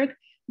Zuckerberg,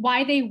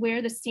 why they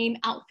wear the same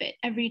outfit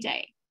every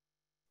day.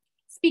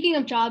 Speaking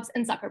of Jobs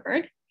and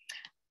Zuckerberg,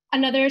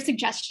 another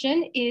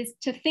suggestion is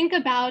to think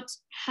about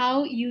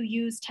how you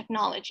use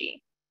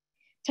technology.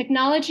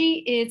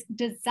 Technology is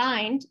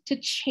designed to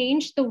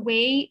change the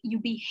way you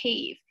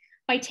behave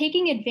by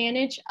taking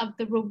advantage of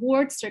the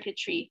reward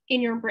circuitry in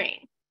your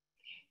brain.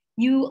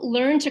 You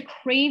learn to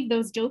crave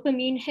those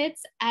dopamine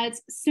hits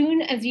as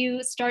soon as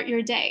you start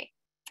your day.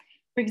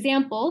 For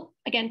example,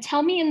 again,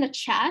 tell me in the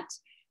chat,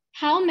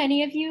 how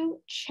many of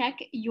you check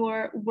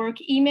your work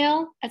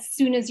email as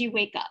soon as you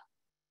wake up?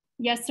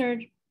 Yes or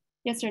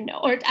no?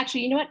 Or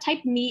actually, you know what?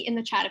 Type me in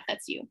the chat if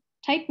that's you.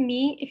 Type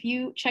me if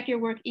you check your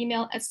work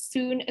email as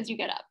soon as you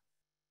get up.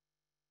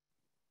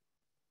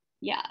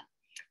 Yeah,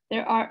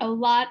 there are a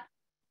lot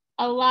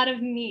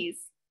of me's.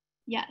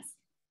 Yes.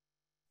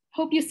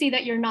 Hope you see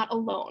that you're not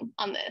alone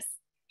on this.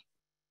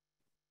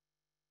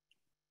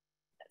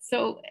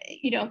 So,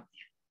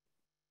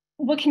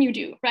 what can you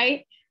do,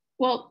 right?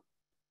 Well,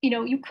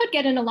 you could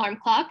get an alarm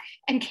clock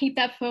and keep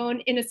that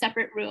phone in a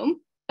separate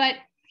room. But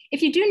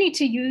if you do need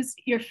to use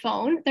your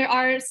phone, there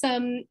are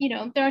some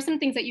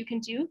things that you can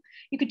do.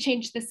 You could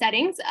change the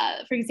settings.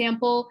 For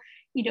example,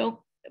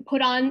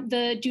 put on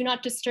the do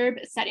not disturb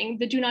setting,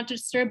 the do not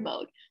disturb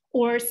mode,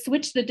 or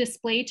switch the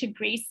display to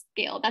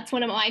grayscale. That's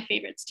one of my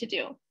favorites to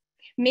do.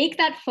 Make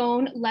that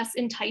phone less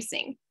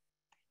enticing.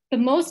 The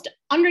most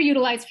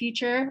underutilized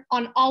feature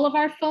on all of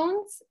our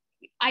phones,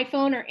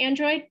 iPhone or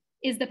Android,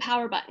 is the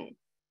power button.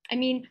 I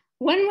mean,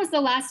 when was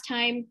the last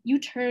time you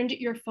turned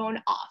your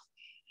phone off?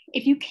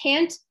 If you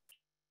can't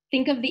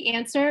think of the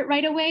answer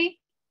right away,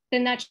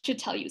 then that should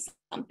tell you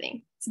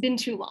something. It's been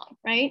too long,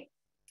 right?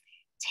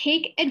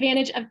 Take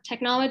advantage of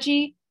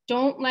technology.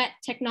 Don't let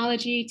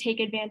technology take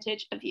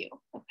advantage of you,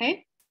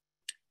 okay?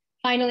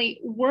 Finally,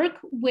 work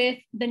with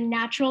the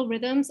natural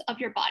rhythms of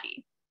your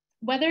body.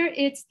 Whether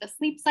it's the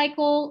sleep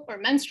cycle or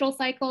menstrual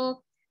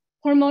cycle,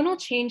 hormonal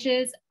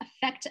changes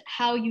affect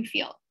how you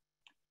feel.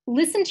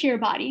 Listen to your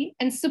body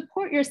and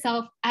support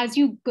yourself as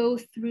you go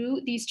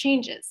through these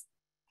changes.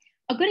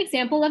 A good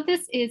example of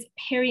this is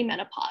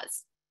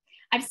perimenopause.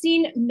 I've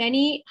seen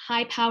many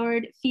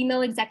high-powered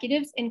female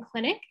executives in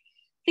clinic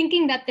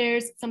thinking that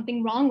there's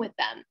something wrong with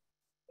them.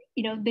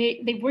 You know,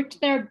 they worked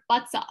their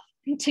butts off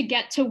to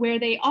get to where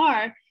they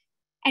are,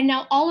 and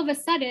now all of a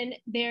sudden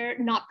they're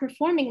not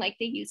performing like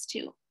they used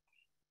to.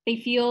 They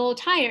feel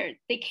tired,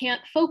 they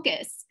can't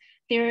focus,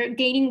 they're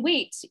gaining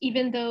weight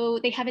even though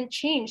they haven't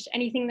changed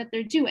anything that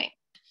they're doing.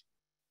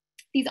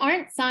 These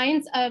aren't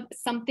signs of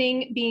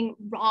something being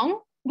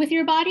wrong with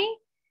your body.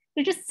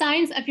 They're just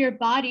signs of your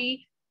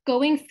body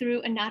going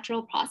through a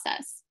natural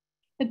process.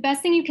 The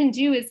best thing you can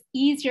do is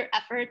ease your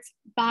efforts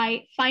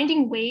by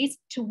finding ways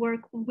to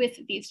work with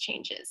these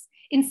changes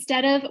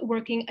instead of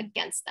working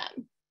against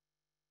them.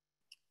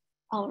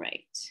 All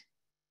right.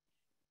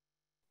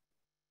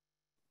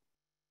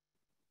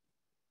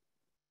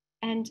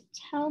 And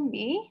tell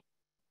me,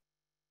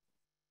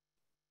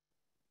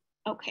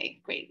 okay,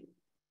 great.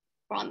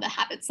 We're on the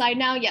habit side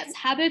now. Yes,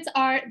 habits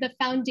are the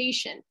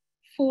foundation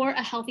for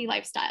a healthy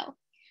lifestyle.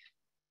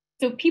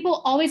 So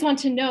people always want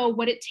to know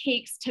what it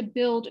takes to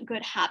build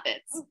good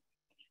habits.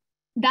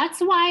 That's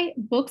why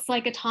books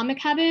like Atomic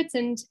Habits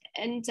and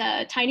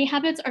Tiny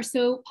Habits are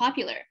so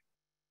popular.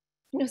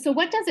 So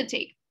what does it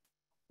take?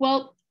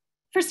 Well,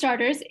 for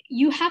starters,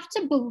 you have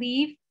to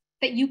believe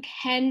that you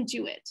can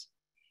do it.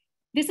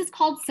 This is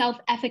called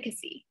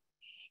self-efficacy.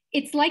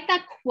 It's like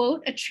that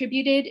quote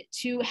attributed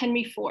to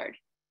Henry Ford.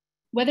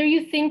 Whether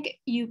you think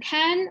you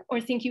can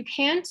or think you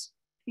can't,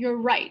 you're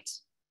right.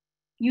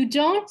 You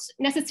don't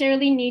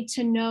necessarily need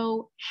to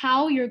know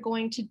how you're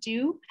going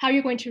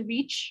to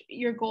reach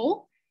your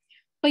goal,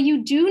 but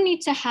you do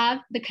need to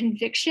have the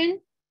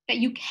conviction that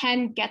you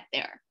can get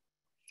there.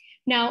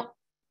 Now,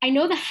 I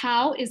know the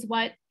how is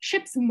what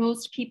trips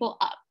most people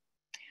up,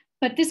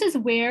 but this is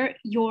where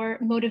your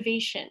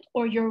motivation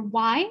or your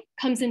why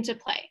comes into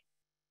play.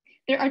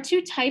 There are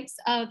two types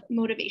of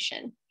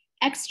motivation,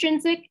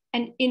 extrinsic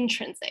and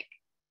intrinsic.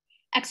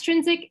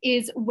 Extrinsic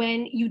is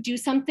when you do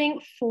something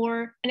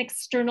for an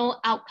external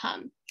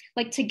outcome,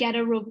 like to get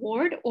a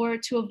reward or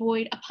to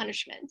avoid a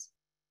punishment.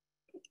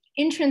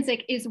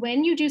 Intrinsic is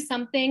when you do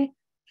something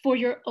for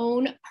your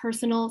own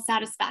personal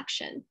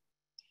satisfaction.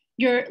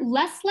 You're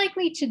less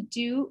likely to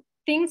do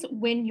things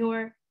when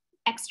you're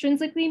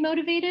extrinsically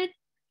motivated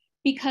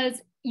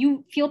because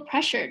you feel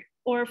pressured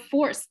or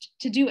forced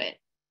to do it.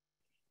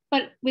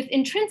 But with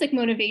intrinsic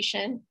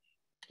motivation,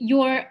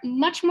 you're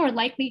much more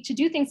likely to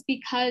do things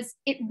because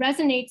it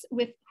resonates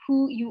with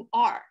who you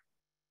are.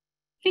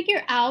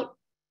 Figure out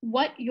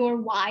what your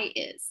why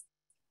is,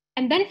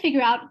 and then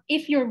figure out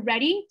if you're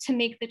ready to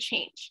make the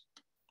change.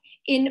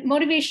 In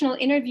motivational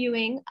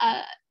interviewing,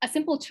 a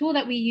simple tool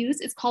that we use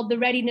is called the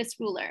readiness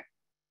ruler.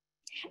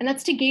 And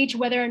that's to gauge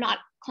whether or not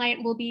a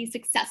client will be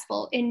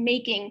successful in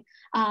making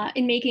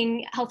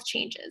health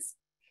changes.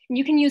 And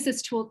you can use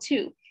this tool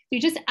too. You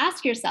just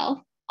ask yourself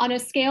on a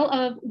scale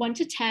of 1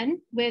 to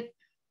 10, with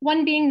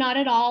 1 being not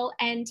at all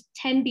and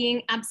 10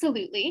 being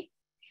absolutely,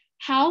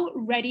 how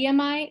ready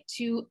am I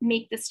to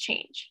make this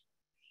change?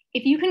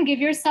 If you can give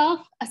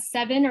yourself a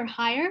 7 or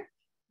higher,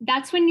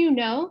 that's when you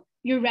know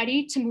you're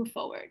ready to move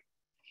forward.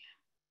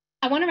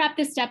 I want to wrap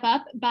this step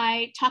up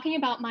by talking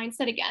about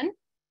mindset again.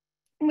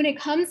 When it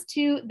comes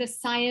to the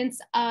science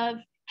of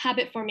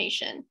habit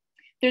formation,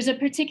 there's a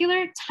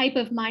particular type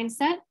of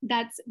mindset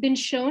that's been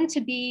shown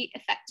to be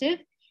effective,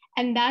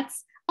 and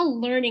that's a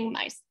learning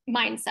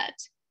mindset.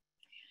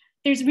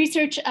 There's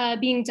research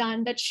being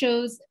done that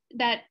shows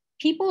that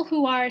people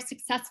who are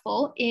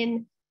successful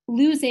in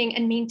losing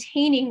and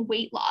maintaining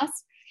weight loss,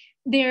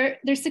 they're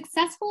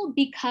successful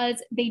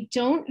because they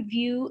don't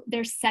view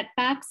their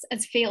setbacks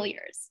as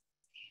failures.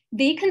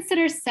 They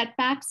consider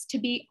setbacks to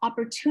be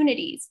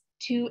opportunities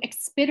to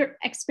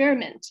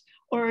experiment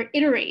or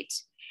iterate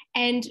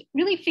and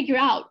really figure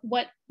out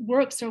what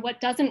works or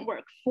what doesn't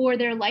work for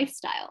their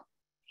lifestyle.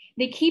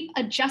 They keep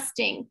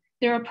adjusting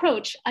their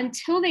approach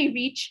until they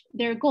reach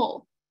their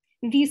goal.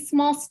 These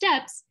small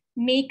steps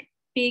make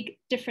big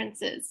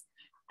differences.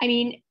 I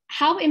mean,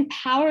 how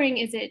empowering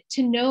is it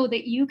to know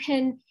that you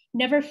can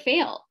never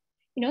fail?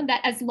 You know,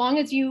 that as long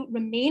as you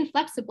remain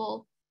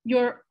flexible,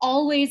 you're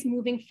always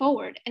moving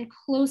forward and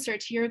closer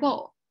to your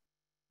goal.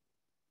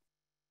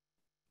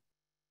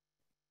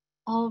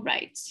 All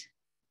right.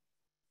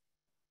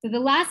 So the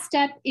last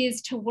step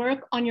is to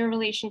work on your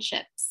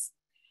relationships.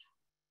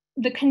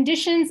 The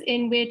conditions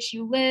in which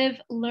you live,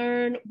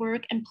 learn,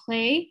 work, and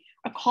play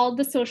are called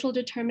the social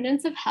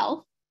determinants of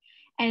health,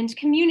 and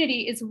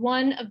community is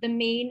one of the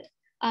main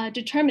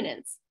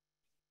determinants.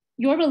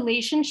 Your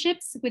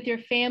relationships with your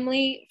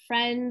family,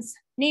 friends,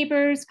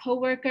 neighbors,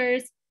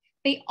 coworkers,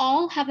 they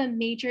all have a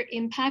major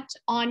impact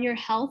on your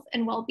health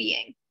and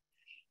well-being.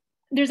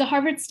 There's a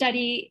Harvard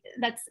study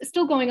that's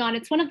still going on.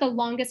 It's one of the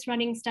longest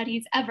running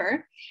studies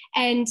ever.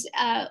 And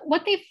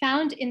what they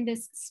found in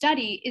this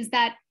study is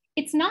that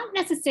it's not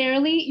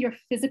necessarily your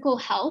physical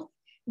health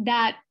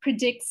that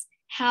predicts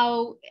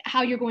how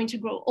you're going to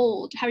grow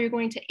old, how you're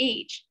going to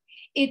age.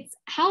 It's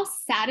how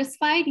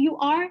satisfied you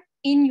are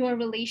in your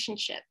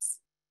relationships.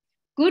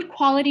 Good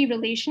quality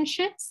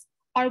relationships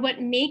are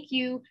what make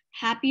you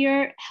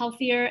happier,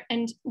 healthier,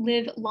 and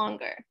live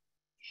longer.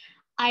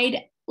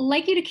 I'd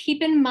like you to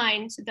keep in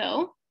mind,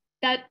 though,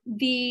 that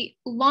the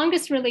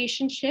longest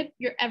relationship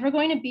you're ever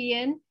going to be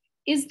in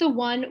is the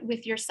one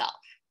with yourself.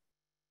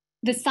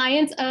 The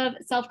science of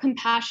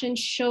self-compassion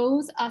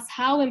shows us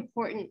how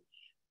important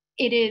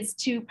it is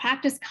to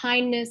practice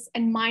kindness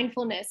and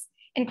mindfulness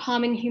and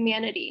common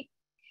humanity.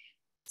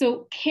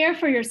 So care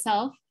for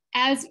yourself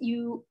as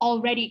you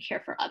already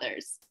care for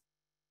others.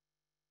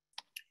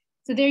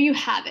 So there you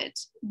have it.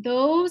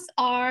 Those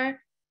are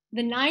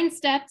the 9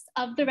 steps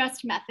of the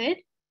REST method.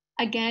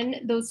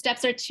 Again, those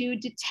steps are to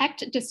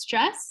detect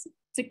distress,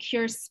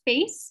 secure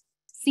space,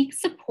 seek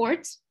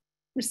support,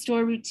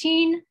 restore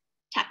routine,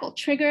 tackle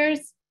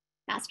triggers,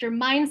 master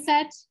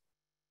mindset,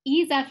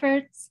 ease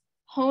efforts,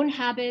 hone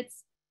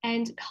habits,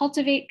 and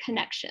cultivate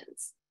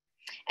connections.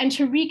 And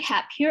to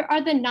recap, here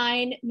are the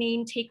 9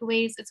 main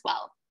takeaways as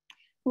well.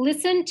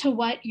 Listen to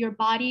what your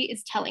body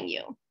is telling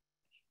you.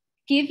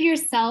 Give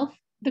yourself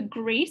the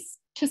grace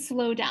to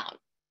slow down.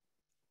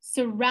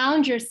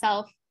 Surround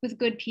yourself with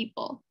good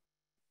people.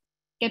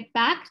 Get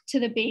back to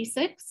the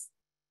basics.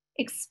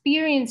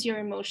 Experience your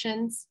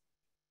emotions.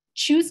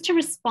 Choose to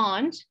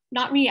respond,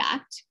 not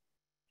react.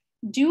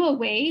 Do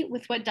away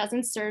with what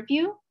doesn't serve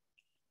you.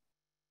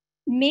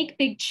 Make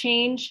big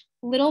change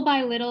little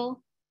by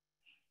little.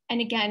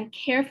 And again,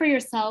 care for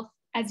yourself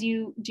as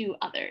you do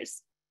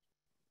others.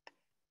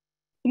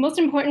 The most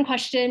important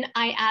question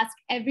I ask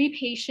every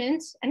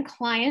patient and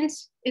client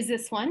is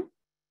this one: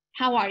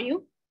 how are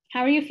you?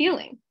 How are you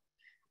feeling?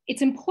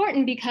 It's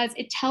important because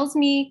it tells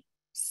me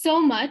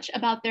so much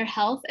about their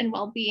health and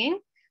well-being.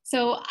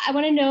 So I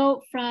want to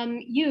know from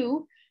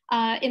you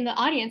in the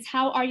audience,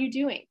 how are you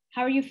doing?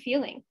 How are you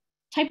feeling?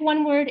 Type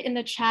one word in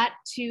the chat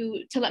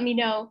to let me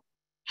know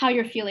how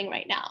you're feeling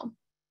right now.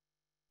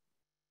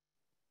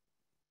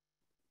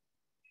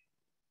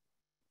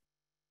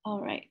 All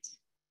right.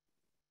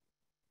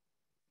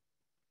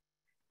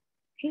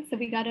 Okay, so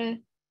we gotta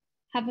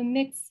have a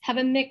mix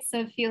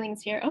of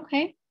feelings here.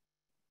 Okay.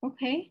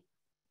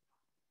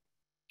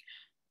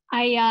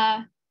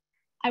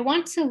 I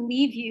want to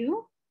leave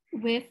you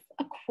with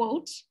a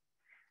quote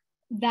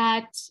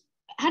that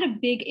had a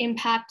big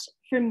impact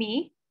for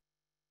me.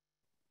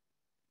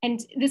 And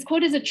this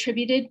quote is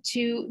attributed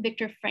to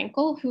Viktor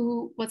Frankl,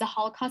 who was a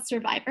Holocaust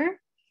survivor.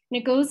 And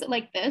it goes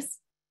like this: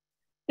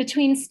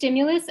 between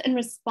stimulus and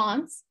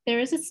response, there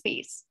is a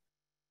space.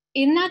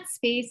 In that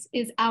space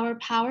is our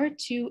power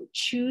to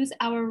choose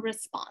our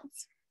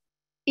response.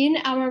 In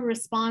our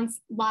response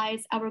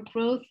lies our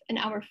growth and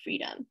our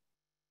freedom.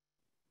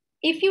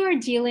 If you are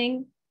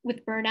dealing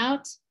with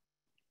burnout,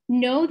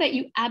 know that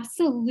you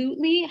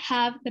absolutely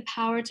have the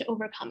power to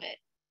overcome it.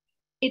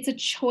 It's a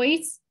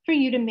choice for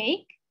you to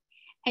make,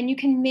 and you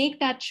can make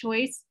that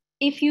choice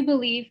if you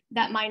believe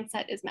that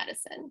mindset is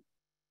medicine.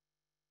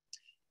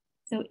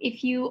 So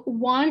if you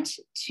want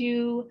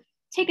to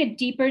take a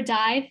deeper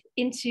dive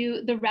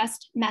into the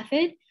REST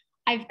method,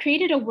 I've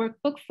created a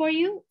workbook for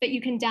you that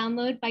you can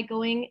download by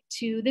going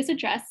to this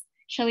address,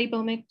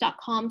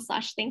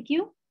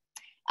 shellybhowmik.com/thank-you.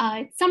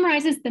 It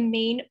summarizes the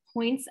main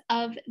points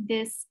of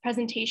this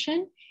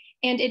presentation,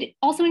 and it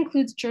also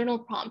includes journal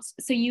prompts,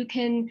 so you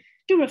can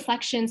do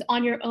reflections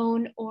on your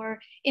own or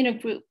in a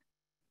group.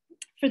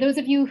 For those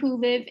of you who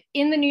live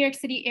in the New York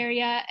City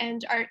area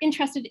and are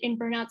interested in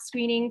burnout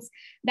screenings,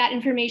 that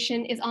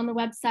information is on the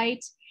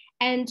website.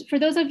 And for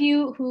those of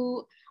you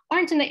who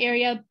aren't in the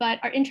area but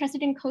are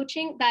interested in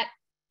coaching, that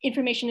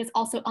information is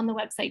also on the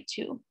website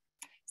too.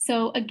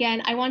 So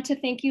again, I want to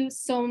thank you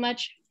so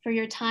much for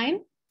your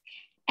time.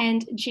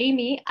 And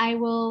Jamie, I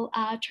will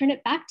turn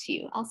it back to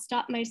you. I'll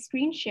stop my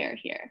screen share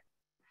here.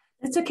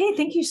 It's okay.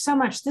 Thank you so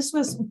much. This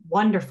was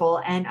wonderful.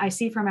 And I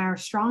see from our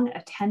strong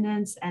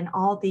attendance and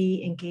all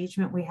the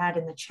engagement we had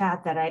in the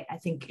chat that I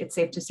think it's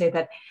safe to say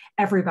that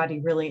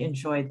everybody really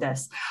enjoyed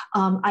this.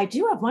 I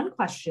do have one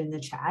question in the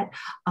chat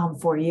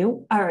for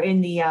you, or in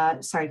the,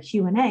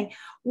 Q&A.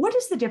 What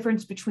is the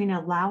difference between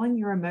allowing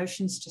your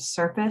emotions to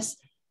surface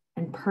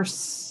and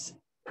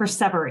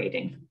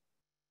perseverating?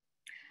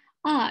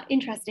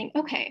 Interesting.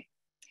 Okay.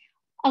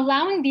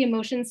 Allowing the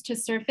emotions to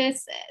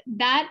surface,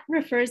 that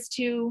refers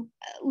to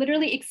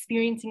literally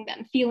experiencing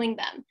them, feeling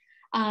them.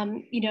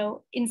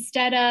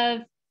 Instead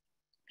of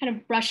kind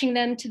of brushing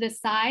them to the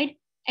side,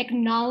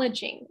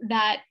 acknowledging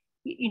that,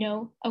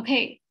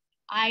 okay,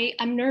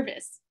 I'm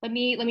nervous. Let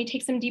me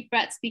take some deep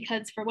breaths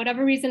because for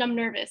whatever reason I'm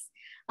nervous.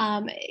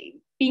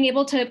 Being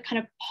able to kind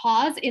of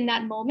pause in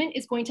that moment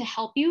is going to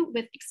help you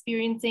with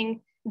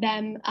experiencing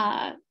them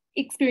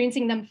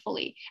experiencing them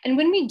fully. And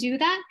when we do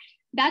that,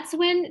 that's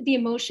when the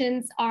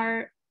emotions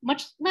are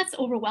much less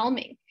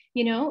overwhelming.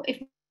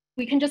 If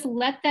we can just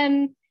let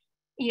them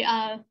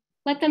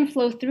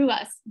flow through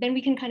us, then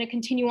we can kind of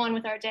continue on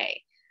with our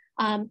day.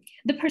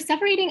 The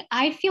perseverating,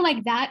 I feel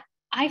like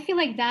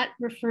that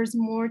refers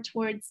more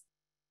towards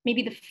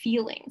maybe the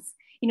feelings,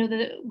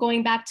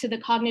 going back to the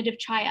cognitive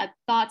triad,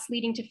 thoughts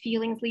leading to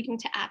feelings, leading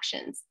to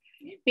actions.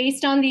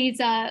 Based on these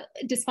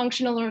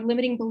dysfunctional or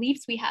limiting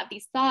beliefs we have,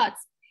 these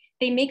thoughts,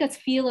 they make us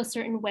feel a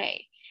certain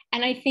way.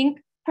 And I think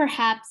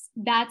perhaps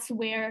that's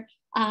where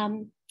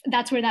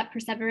that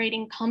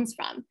perseverating comes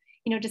from,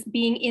 just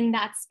being in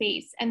that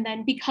space. And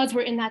then because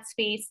we're in that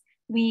space,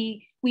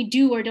 we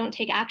do or don't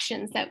take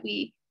actions that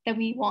we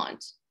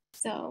want.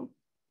 So,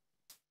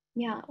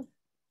 yeah.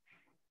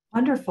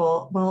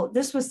 Wonderful. Well,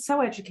 this was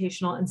so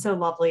educational and so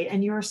lovely,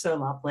 and you're so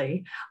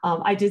lovely.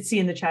 I did see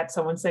in the chat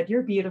someone said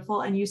you're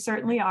beautiful, and you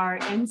certainly are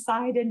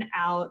inside and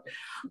out.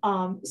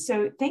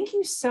 So thank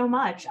you so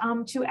much.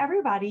 To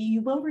everybody,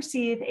 you will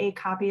receive a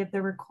copy of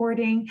the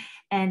recording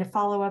and a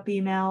follow-up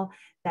email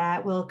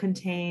that will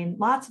contain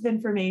lots of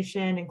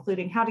information,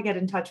 including how to get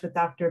in touch with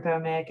Dr.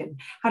 Bhowmik and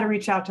how to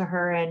reach out to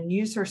her and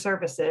use her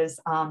services.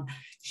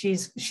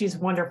 She's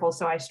wonderful.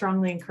 So I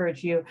strongly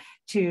encourage you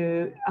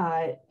to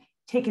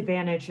take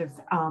advantage of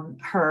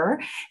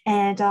her.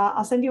 And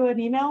I'll send you an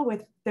email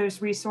with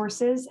those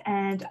resources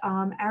and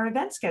our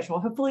event schedule.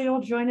 Hopefully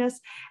you'll join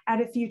us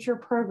at a future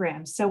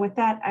program. So with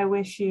that, I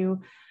wish you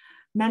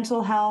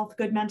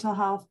good mental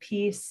health,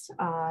 peace,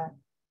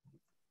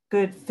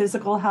 good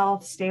physical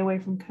health, stay away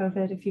from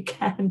COVID if you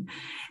can.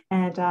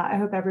 And I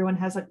hope everyone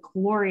has a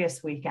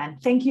glorious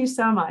weekend. Thank you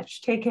so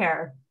much. Take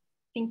care.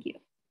 Thank you.